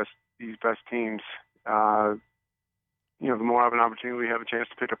these best teams, the more of an opportunity we have a chance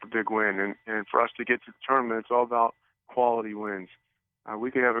to pick up a big win. And for us to get to the tournament, it's all about quality wins.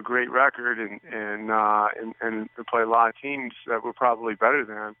 We could have a great record and play a lot of teams that we're probably better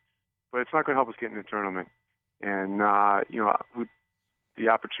than, but it's not going to help us get in the tournament. And the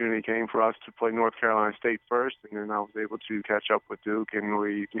opportunity came for us to play North Carolina State first, and then I was able to catch up with Duke, and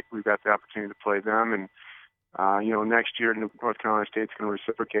we got the opportunity to play them. And next year North Carolina State's going to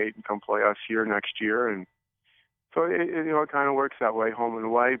reciprocate and come play us here next year, and so it kind of works that way, home and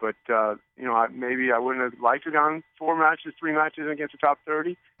away. But maybe I wouldn't have liked to have gone 3 matches against the top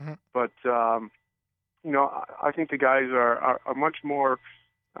 30. Mm-hmm. But I think the guys are much more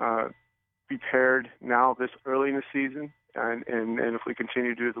prepared now this early in the season, and if we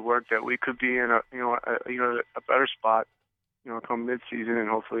continue to do the work, that we could be in a better spot come mid-season and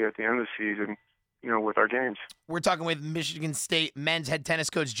hopefully at the end of the season, with our games. We're talking with Michigan State men's head tennis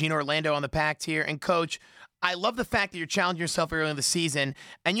coach Gene Orlando on the Pact here. And, Coach, I love the fact that you're challenging yourself early in the season.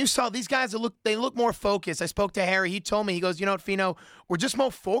 And you saw these guys, they look more focused. I spoke to Harry. He told me, he goes, you know what, Fino, we're just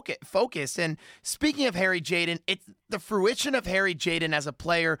more focused. And speaking of Harry Jaden, it's the fruition of Harry Jaden as a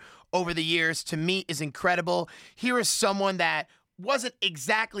player over the years, to me, is incredible. Here is someone that wasn't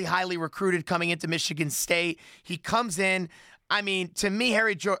exactly highly recruited coming into Michigan State. He comes in. I mean, to me,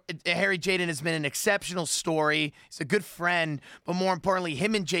 Harry Jaden has been an exceptional story. He's a good friend, but more importantly,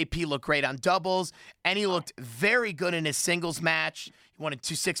 him and JP look great on doubles, and he looked very good in his singles match. He won a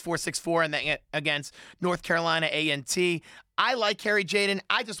 2-6, 4-6-4 and then against North Carolina A&T. I like Harry Jaden.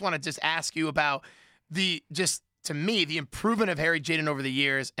 I just want to ask you about to me, the improvement of Harry Jaden over the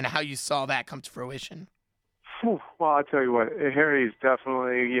years and how you saw that come to fruition. Well, I'll tell you what, Harry is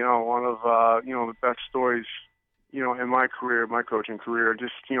definitely, one of, the best stories, in my career, my coaching career,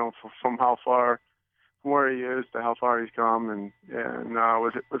 just, from how far, from where he is to how far he's come and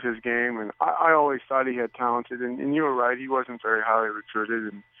with his game. And I always thought he had talented, and you were right, he wasn't very highly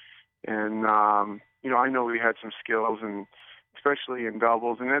recruited. And I know he had some skills, and especially in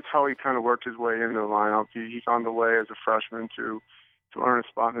doubles, and that's how he kind of worked his way into the lineup. He found a way as a freshman to earn a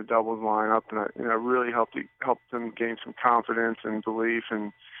spot in the doubles lineup, and it really helped him gain some confidence and belief.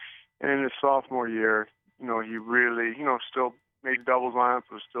 And in his sophomore year, he really, still made doubles lineup,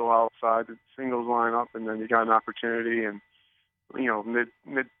 was still outside the singles lineup, and then he got an opportunity, and mid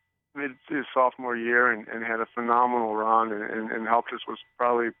his sophomore year, and had a phenomenal run, and helped us. Was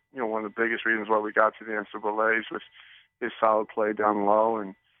probably one of the biggest reasons why we got to the NCAAs with his solid play down low,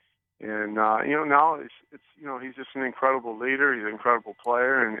 and now it's he's just an incredible leader. He's an incredible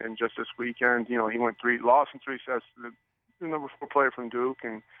player, and just this weekend, he lost in 3 sets to the number 4 player from Duke,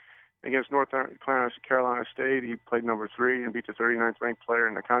 and against North Carolina State, he played number 3 and beat the 39th ranked player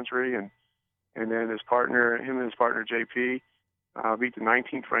in the country, and then him and his partner JP beat the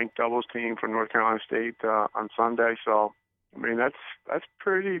 19th ranked doubles team from North Carolina State on Sunday. So, I mean, that's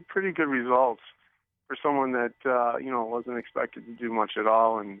pretty good results for someone that wasn't expected to do much at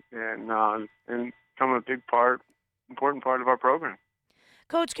all, and become a important part of our program.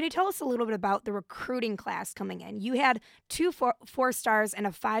 Coach, can you tell us a little bit about the recruiting class coming in? You had 2 4-stars and a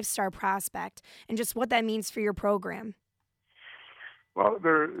 5-star prospect, and just what that means for your program. Well,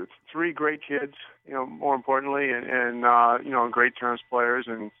 there are 3 great kids, more importantly, and great tennis players.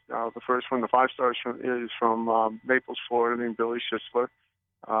 And the first one, the 5-star, is from Naples, Florida, named Billy Schisler.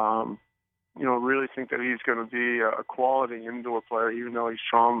 Really think that he's going to be a quality indoor player, even though he's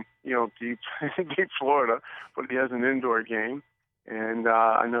from, deep Florida, but he has an indoor game. And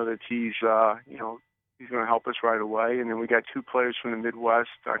I know that he's going to help us right away. And then we got 2 players from the Midwest,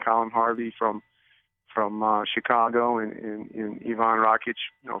 Colin Harvey from Chicago, and Ivan Rakic,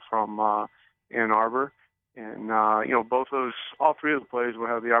 from Ann Arbor. And all 3 of the players will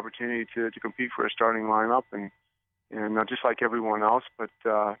have the opportunity to compete for a starting lineup, and just like everyone else. But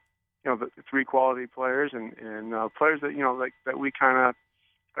the 3 quality players and players that that we kind of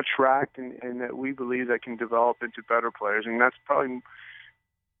attract and that we believe that can develop into better players. And that's probably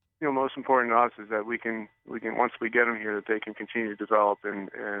most important to us, is that we can once we get them here, that they can continue to develop and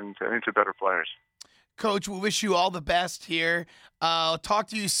into better players. Coach, we wish you all the best here. I'll talk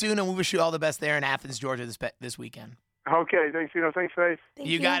to you soon, and we wish you all the best there in Athens, Georgia this weekend. Okay, thanks, Thanks, Faith.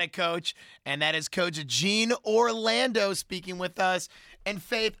 You got it, Coach. And that is Coach Gene Orlando speaking with us. And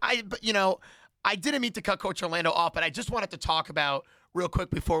Faith, I didn't mean to cut Coach Orlando off, but I just wanted to talk about, real quick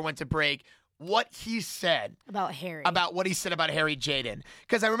before we went to break, what he said about Harry. About what he said about Harry Jaden.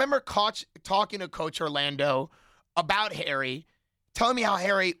 Because I remember talking to Coach Orlando about Harry, telling me how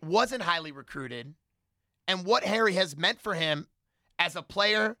Harry wasn't highly recruited and what Harry has meant for him as a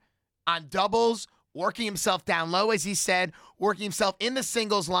player on doubles, working himself down low, as he said, working himself in the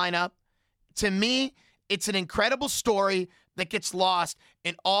singles lineup. To me, it's an incredible story that gets lost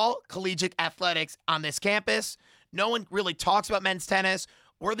in all collegiate athletics on this campus. No one really talks about men's tennis.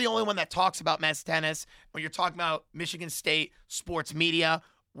 We're the only one that talks about men's tennis. When you're talking about Michigan State sports media,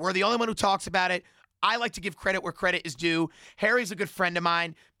 we're the only one who talks about it. I like to give credit where credit is due. Harry's a good friend of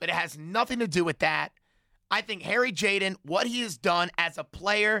mine, but it has nothing to do with that. I think Harry Jaden, what he has done as a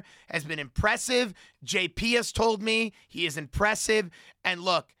player has been impressive. JP has told me he is impressive. And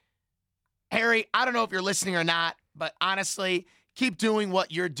look, Harry, I don't know if you're listening or not, but honestly, keep doing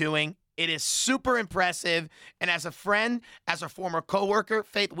what you're doing. It is super impressive. And as a friend, as a former coworker,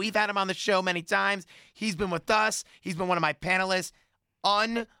 Faith, we've had him on the show many times. He's been with us. He's been one of my panelists.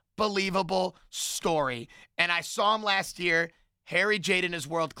 Unbelievable story. And I saw him last year. Harry Jaden is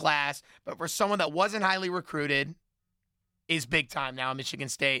world class, but for someone that wasn't highly recruited, is big time now in Michigan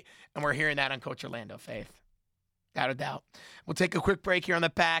State, and we're hearing that on Coach Orlando, Faith. Without a doubt. We'll take a quick break here on the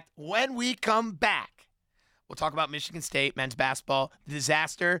Pact. When we come back, we'll talk about Michigan State men's basketball, the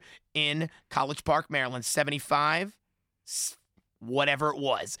disaster in College Park, Maryland, 75, whatever it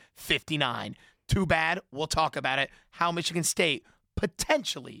was, 59. Too bad. We'll talk about it. How Michigan State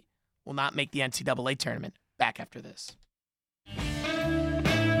potentially will not make the NCAA tournament. Back after this.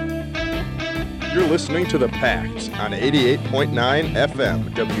 You're listening to The Pact on 88.9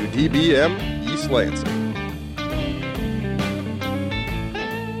 FM, WDBM, East Lansing.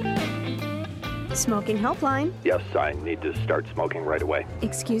 Smoking helpline. Yes, I need to start smoking right away.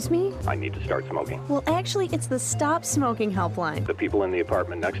 Excuse me? I need to start smoking. Well, actually, it's the Stop Smoking helpline. The people in the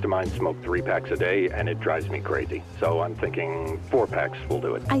apartment next to mine smoke 3 packs a day, and it drives me crazy. So I'm thinking 4 packs will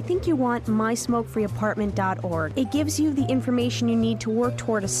do it. I think you want mysmokefreeapartment.org. It gives you the information you need to work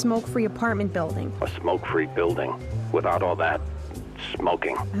toward a smoke-free apartment building. A smoke-free building? Without all that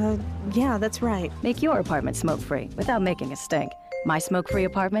smoking? Yeah, that's right. Make your apartment smoke-free without making a stink.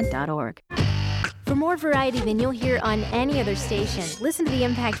 mysmokefreeapartment.org. For more variety than you'll hear on any other station, listen to the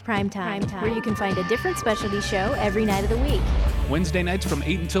Impact Primetime, where you can find a different specialty show every night of the week. Wednesday nights from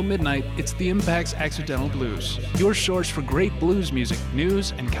 8 until midnight, it's the Impact's Accidental Blues. Your source for great blues music,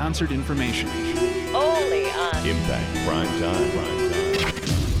 news, and concert information. Only on Impact Primetime.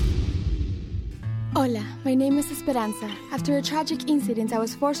 Hola, my name is Esperanza. After a tragic incident, I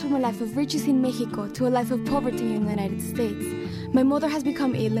was forced from a life of riches in Mexico to a life of poverty in the United States. My mother has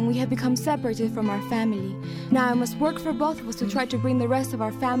become ill and we have become separated from our family. Now I must work for both of us to try to bring the rest of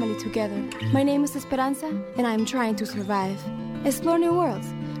our family together. My name is Esperanza and I am trying to survive. Explore new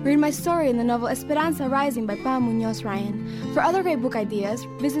worlds. Read my story in the novel Esperanza Rising by Pam Munoz Ryan. For other great book ideas,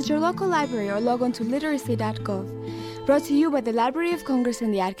 visit your local library or log on to literacy.gov. Brought to you by the Library of Congress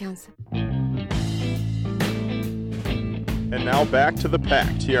and the Ad Council. And now back to The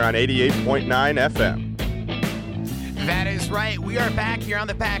Pact here on 88.9 FM. That is right. We are back here on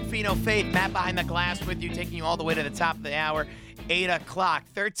the Pact. Fino, Faith, Matt behind the glass with you, taking you all the way to the top of the hour, 8 o'clock.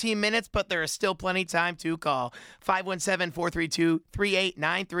 13 minutes, but there is still plenty of time to call.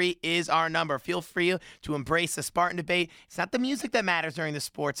 517-432-3893 is our number. Feel free to embrace the Spartan debate. It's not the music that matters during the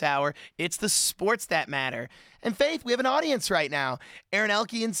sports hour. It's the sports that matter. And Faith, we have an audience right now. Aaron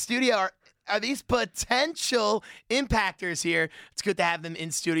Elke in studio. Are these potential impactors here? It's good to have them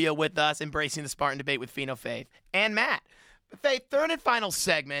in studio with us, embracing the Spartan debate with Fino, Faith, and Matt. Faith, third and final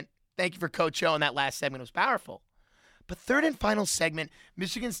segment. Thank you for Coach Show, and that last segment was powerful. But third and final segment,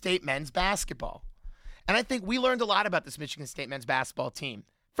 Michigan State men's basketball. And I think we learned a lot about this Michigan State men's basketball team.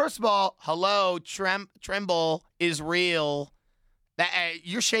 First of all, hello, Trimble is real.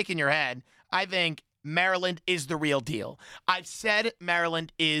 You're shaking your head. I think Maryland is the real deal. I've said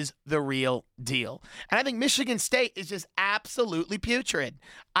Maryland is the real deal. And I think Michigan State is just absolutely putrid.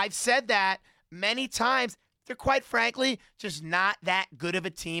 I've said that many times. They're quite frankly just not that good of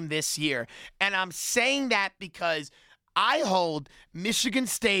a team this year. And I'm saying that because I hold Michigan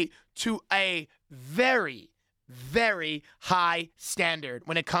State to a very, very high standard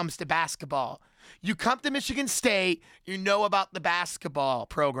when it comes to basketball. You come to Michigan State, you know about the basketball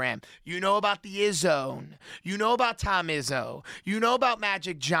program. You know about the Izzone. You know about Tom Izzo. You know about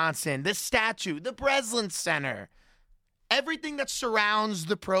Magic Johnson, the statue, the Breslin Center. Everything that surrounds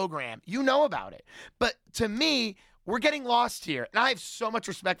the program, you know about it. But to me, we're getting lost here. And I have so much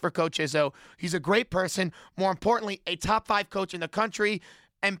respect for Coach Izzo. He's a great person. More importantly, a top 5 coach in the country.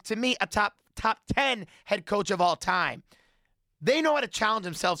 And to me, a top 10 head coach of all time. They know how to challenge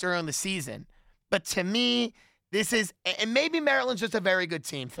themselves early in the season. But to me, this is, and maybe Maryland's just a very good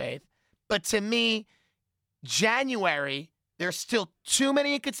team, Faith. But to me, January, there's still too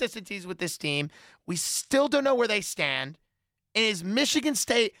many inconsistencies with this team. We still don't know where they stand. And is Michigan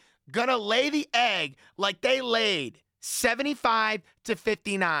State going to lay the egg like they laid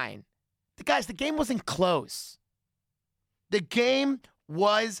 75-59? Guys, the game wasn't close. The game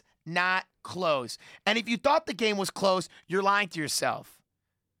was not close. And if you thought the game was close, you're lying to yourself.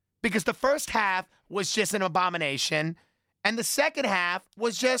 Because the first half was just an abomination, and the second half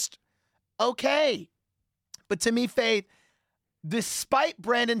was just okay. But to me, Faith, despite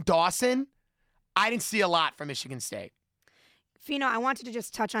Brandon Dawson, I didn't see a lot from Michigan State. Fino, I wanted to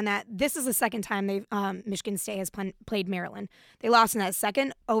just touch on that. This is the second time Michigan State has played Maryland. They lost in that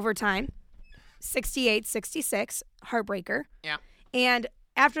second overtime, 68-66, heartbreaker. Yeah. And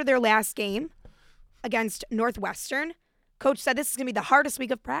after their last game against Northwestern, Coach said this is going to be the hardest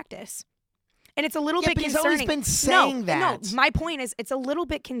week of practice. And it's a little bit He's concerning. always been saying that. No, my point is it's a little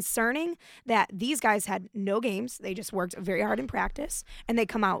bit concerning that these guys had no games. They just worked very hard in practice, and they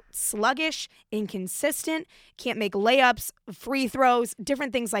come out sluggish, inconsistent, can't make layups, free throws,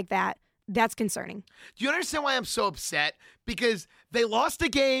 different things like that. That's concerning. Do you understand why I'm so upset? Because they lost a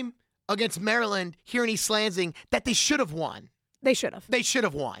game against Maryland here in East Lansing that they should have won. They should have. They should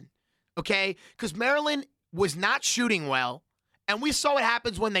have won, okay? Because Maryland was not shooting well, and we saw what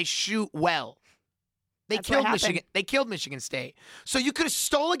happens when they shoot well. They killed Michigan. They killed Michigan State. So you could have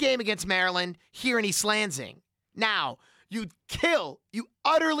stole a game against Maryland here in East Lansing. Now, you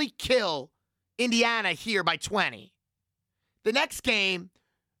utterly kill Indiana here by 20. The next game,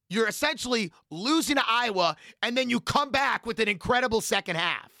 you're essentially losing to Iowa, and then you come back with an incredible second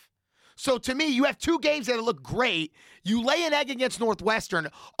half. So to me, you have two games that look great. You lay an egg against Northwestern,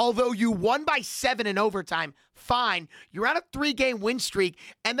 although you won by 7 in overtime. Fine. You're on a 3-game win streak,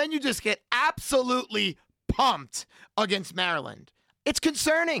 and then you just get absolutely pumped against Maryland. It's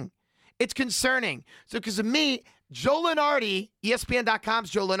concerning. It's concerning. So because of me, Joe Lunardi,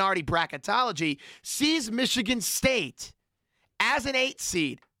 ESPN.com's Joe Lunardi bracketology, sees Michigan State as an 8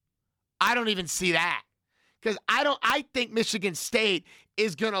 seed. I don't even see that. Because I think Michigan State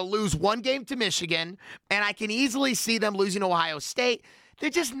is going to lose one game to Michigan, and I can easily see them losing to Ohio State.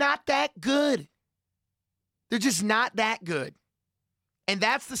 They're just not that good. They're just not that good. And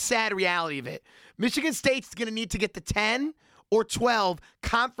that's the sad reality of it. Michigan State's going to need to get to 10 or 12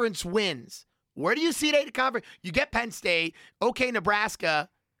 conference wins. Where do you see it at conference? You get Penn State, okay, Nebraska,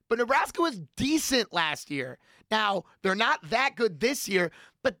 but Nebraska was decent last year. Now, they're not that good this year,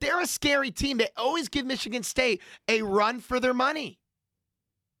 but they're a scary team. They always give Michigan State a run for their money.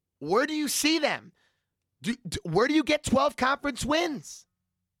 Where do you see them? Where do you get 12 conference wins?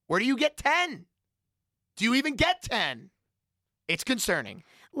 Where do you get 10? Do you even get 10? It's concerning.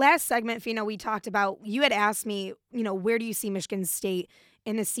 Last segment, Fino, we talked about, you had asked me, where do you see Michigan State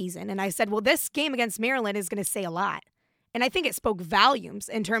in the season? And I said, well, this game against Maryland is going to say a lot. And I think it spoke volumes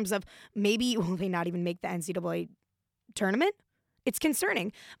in terms of maybe will they not even make the NCAA tournament? It's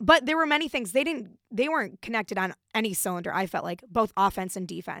concerning. But there were many things. They weren't connected on any cylinder, I felt like, both offense and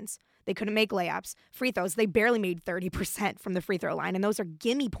defense. They couldn't make layups. Free throws, they barely made 30% from the free throw line, and those are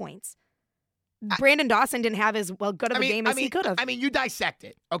gimme points. Brandon Dawson didn't have as good of a game as he could have. I mean, you dissect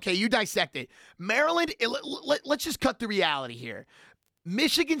it. Okay, you dissect it. Maryland, let's just cut the reality here.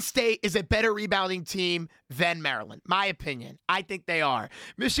 Michigan State is a better rebounding team than Maryland, my opinion. I think they are.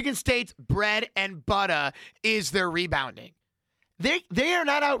 Michigan State's bread and butter is their rebounding. They are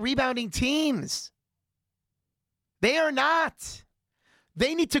not out-rebounding teams. They are not.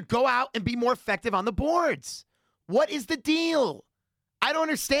 They need to go out and be more effective on the boards. What is the deal? I don't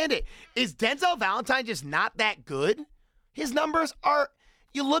understand it. Is Denzel Valentine just not that good? His numbers are,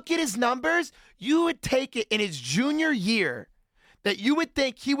 you look at his numbers, you would take it in his junior year that you would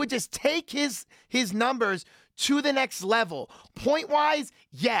think he would just take his numbers to the next level. Point-wise,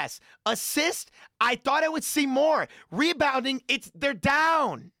 yes. Assist, I thought I would see more. Rebounding, they're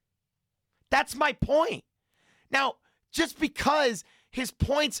down. That's my point. Now, just because his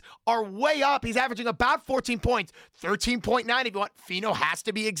points are way up, he's averaging about 14 points, 13.9 if you want. Fino has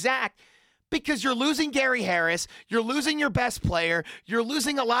to be exact. Because you're losing Gary Harris, you're losing your best player, you're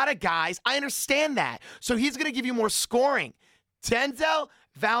losing a lot of guys. I understand that. So he's going to give you more scoring. Denzel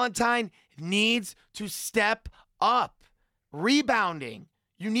Valentine needs to step up. Rebounding.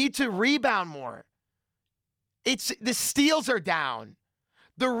 You need to rebound more. The steals are down.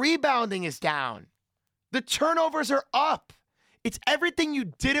 The rebounding is down. The turnovers are up. It's everything you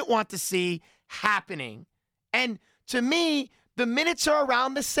didn't want to see happening. And to me, the minutes are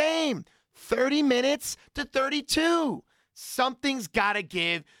around the same. 30 minutes to 32. Something's got to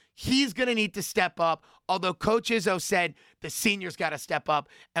give. He's going to need to step up. Although Coach Izzo said the seniors got to step up.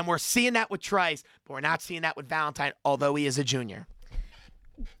 And we're seeing that with Trice, but we're not seeing that with Valentine, although he is a junior.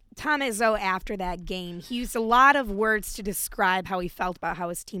 Tom Izzo, after that game, he used a lot of words to describe how he felt about how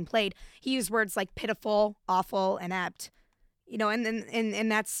his team played. He used words like pitiful, awful, inept.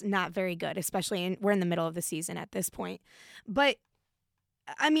 And that's not very good, especially we're in the middle of the season at this point. But,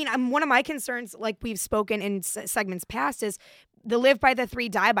 I mean, one of my concerns, like we've spoken in segments past, is the live by the 3,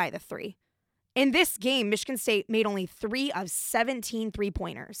 die by the 3. In this game, Michigan State made only 3 of 17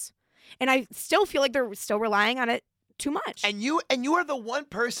 3-pointers. And I still feel like they're still relying on it too much. And you are the one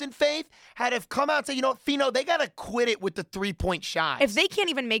person, Faith, had have come out and say, Fino, they got to quit it with the 3-point shots. If they can't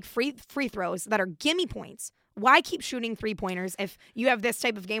even make free throws that are gimme points, Why keep shooting 3-pointers if you have this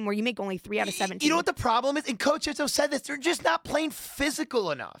type of game where you make only 3 out of 17? You know what the problem is? And Coach Izzo said this. They're just not playing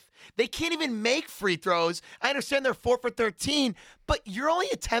physical enough. They can't even make free throws. I understand they're 4 for 13, but you're only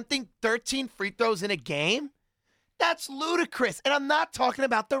attempting 13 free throws in a game? That's ludicrous. And I'm not talking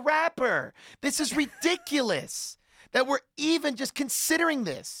about the rapper. This is ridiculous that we're even just considering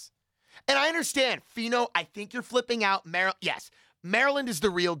this. And I understand, Fino, I think you're flipping out. Yes, Maryland is the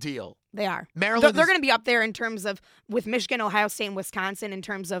real deal. They are. Maryland They're going to be up there in terms of, with Michigan, Ohio State, and Wisconsin in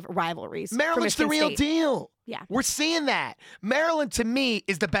terms of rivalries. Maryland's the real deal. Yeah. We're seeing that. Maryland, to me,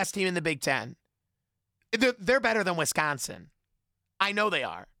 is the best team in the Big Ten. They're better than Wisconsin. I know they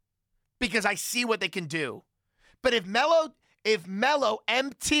are because I see what they can do. But if Melo,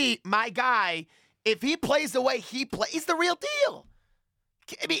 MT, my guy, if he plays the way he plays, he's the real deal.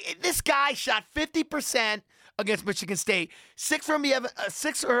 I mean, this guy shot 50% against Michigan State, 6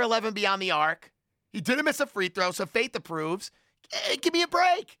 or 11 beyond the arc. He didn't miss a free throw, so faith approves. Give me a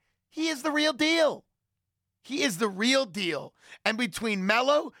break. He is the real deal. He is the real deal. And between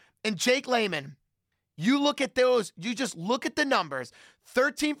Melo and Jake Layman, you look at those, you just look at the numbers.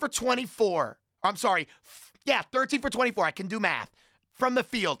 13 for 24. I'm sorry. 13 for 24. I can do math. From the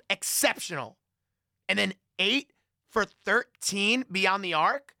field, exceptional. And then 8 for 13 beyond the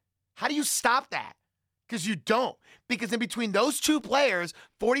arc? How do you stop that? Because you don't. Because in between those two players,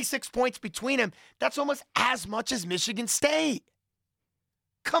 46 points between them, that's almost as much as Michigan State.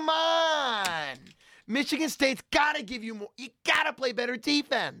 Come on. Michigan State's got to give you more. You got to play better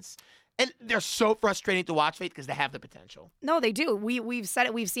defense. And they're so frustrating to watch, Faith, because they have the potential. No, they do. We've said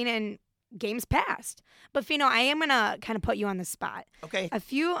it. We've seen it in games past. But, Fino, I am going to kind of put you on the spot. Okay. A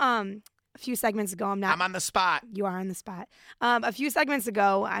few segments ago, I'm on the spot. You are on the spot. A few segments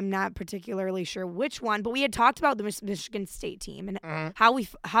ago, I'm not particularly sure which one, but we had talked about the Michigan State team and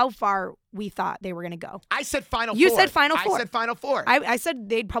how far we thought they were going to go. I said Final Four. You said Final Four. I said Final Four. I said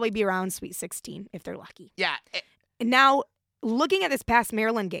they'd probably be around Sweet 16 if they're lucky. Yeah. And now, looking at this past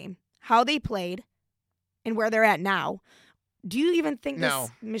Maryland game, how they played and where they're at now, do you even think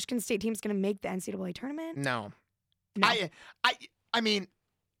this Michigan State team is going to make the NCAA tournament? No. I mean,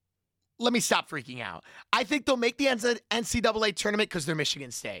 let me stop freaking out. I think they'll make the NCAA tournament because they're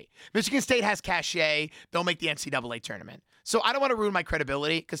Michigan State. Michigan State has cachet. They'll make the NCAA tournament. So I don't want to ruin my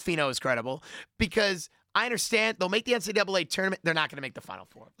credibility because Fino is credible because I understand they'll make the NCAA tournament. They're not going to make the Final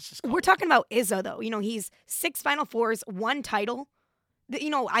Four. We're talking about Izzo, though. He's 6 Final Fours, 1 title.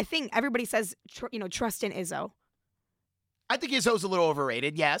 I think everybody says, trust in Izzo. I think Izzo's a little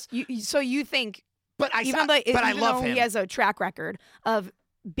overrated, yes. So you think, but I love him. He has a track record of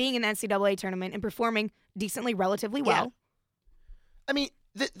being in the NCAA tournament and performing decently, relatively well. Yeah. I mean,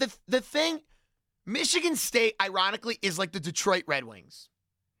 the thing, Michigan State, ironically, is like the Detroit Red Wings.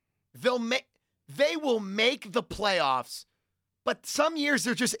 They will make the playoffs, but some years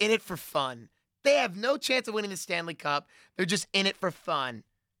they're just in it for fun. They have no chance of winning the Stanley Cup. They're just in it for fun.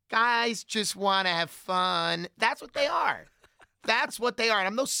 Guys just want to have fun. That's what they are. That's what they are. And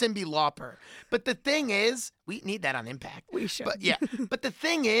I'm no Cyndi Lauper. But the thing is, we need that on Impact. We should. But the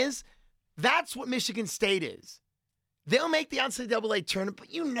thing is, that's what Michigan State is. They'll make the NCAA tournament, but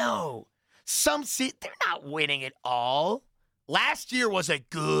they're not winning it all. Last year was a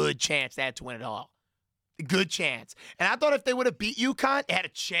good chance they had to win it all. A good chance. And I thought if they would have beat UConn, they had a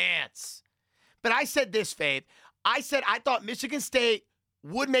chance. But I said this, Faith. I thought Michigan State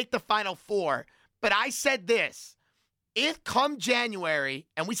would make the Final Four. But I said this. If come January,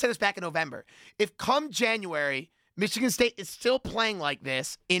 and we said this back in November, if come January, Michigan State is still playing like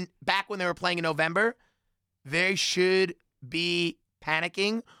this, back when they were playing in November, they should be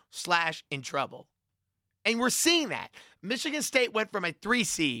panicking / in trouble. And we're seeing that. Michigan State went from a 3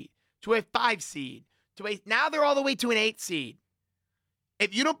 seed to a 5 seed now they're all the way to an 8 seed.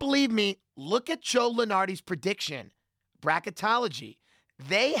 If you don't believe me, look at Joe Lunardi's prediction. Bracketology.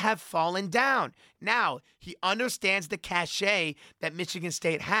 They have fallen down. Now, he understands the cachet that Michigan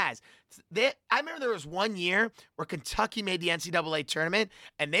State has. I remember there was one year where Kentucky made the NCAA tournament,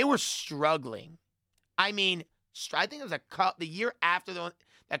 and they were struggling. I mean, I think it was the year after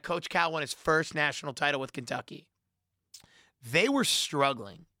that Coach Cal won his first national title with Kentucky. They were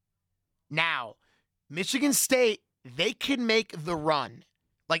struggling. Now, Michigan State, they can make the run.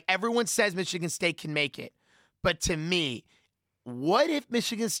 Like everyone says Michigan State can make it. But to me, what if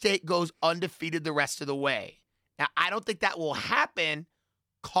Michigan State goes undefeated the rest of the way? Now, I don't think that will happen.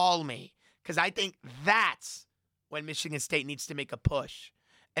 Call me. Because I think that's when Michigan State needs to make a push.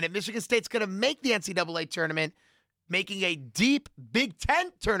 And if Michigan State's going to make the NCAA tournament, making a deep Big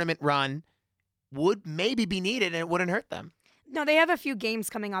Ten tournament run would maybe be needed and it wouldn't hurt them. No, they have a few games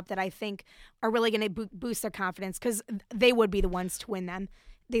coming up that I think are really going to boost their confidence because they would be the ones to win them.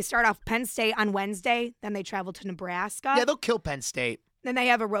 They start off Penn State on Wednesday, then they travel to Nebraska. Yeah, they'll kill Penn State. Then they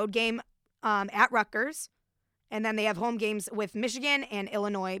have a road game at Rutgers. And then they have home games with Michigan and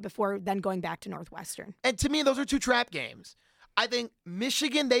Illinois before then going back to Northwestern. And to me, those are two trap games. I think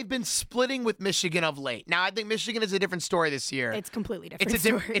Michigan, they've been splitting with Michigan of late. Now, I think Michigan is a different story this year. It's completely different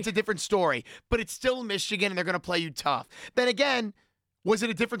It's a different story. But it's still Michigan, and they're going to play you tough. Then again, was it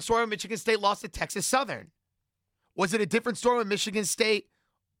a different story when Michigan State lost to Texas Southern? Was it a different story when Michigan State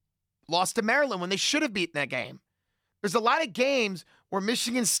lost to Maryland when they should have beaten that game? There's a lot of games where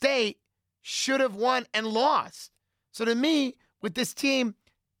Michigan State should have won and lost. So to me, with this team,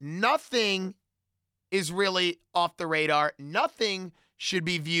 nothing is really off the radar. Nothing should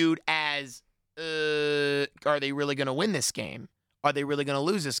be viewed as, are they really going to win this game? Are they really going to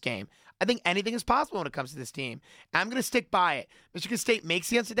lose this game? I think anything is possible when it comes to this team. I'm going to stick by it. Michigan State makes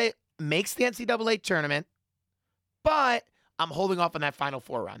the NCAA tournament, but I'm holding off on that Final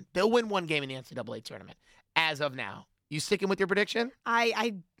Four run. They'll win one game in the NCAA tournament as of now. You sticking with your prediction?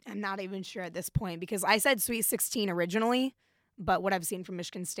 I'm not even sure at this point because I said Sweet 16 originally, but what I've seen from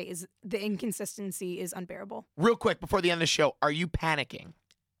Michigan State is the inconsistency is unbearable. Real quick, before the end of the show, are you panicking?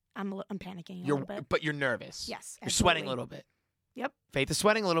 I'm panicking a little bit. But you're nervous. Yes, You're sweating a little bit. Yep. Faith is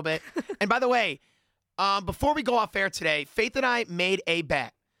sweating a little bit. And by the way, before we go off air today, Faith and I made a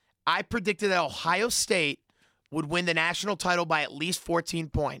bet. I predicted that Ohio State would win the national title by at least 14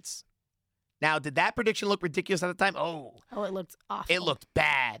 points. Now, did that prediction look ridiculous at the time? Oh, it looked awful. It looked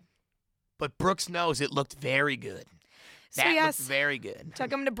bad. But Brooks knows it looked very good. So That yes, looked very good.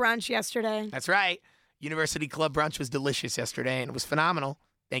 took him to brunch yesterday. That's right. University Club brunch was delicious yesterday, and it was phenomenal.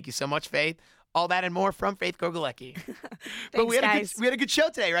 Thank you so much, Faith. All that and more from Faith Gogolecki. But we had a good show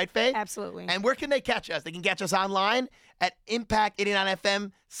today, right, Faith? Absolutely. And where can they catch us? They can catch us online at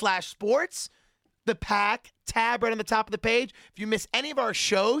Impact89FM/sports. The Pact tab right on the top of the page. If you miss any of our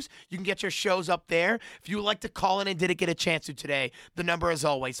shows, you can get your shows up there. If you would like to call in and didn't get a chance to today, the number is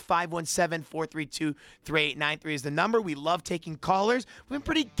always 517-432-3893 is the number. We love taking callers. We've been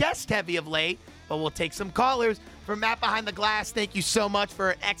pretty guest-heavy of late, but we'll take some callers. For Matt behind the glass, thank you so much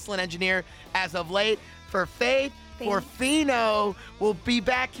for an excellent engineer as of late. For Faith, for Fino, we'll be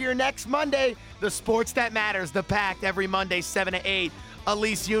back here next Monday. The Sports That Matters, The Pact, every Monday, 7 to 8.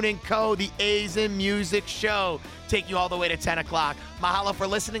 Elise Union Co., the A's in Music Show. Take you all the way to 10 o'clock. Mahalo for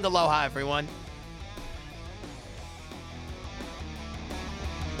listening. Aloha, everyone.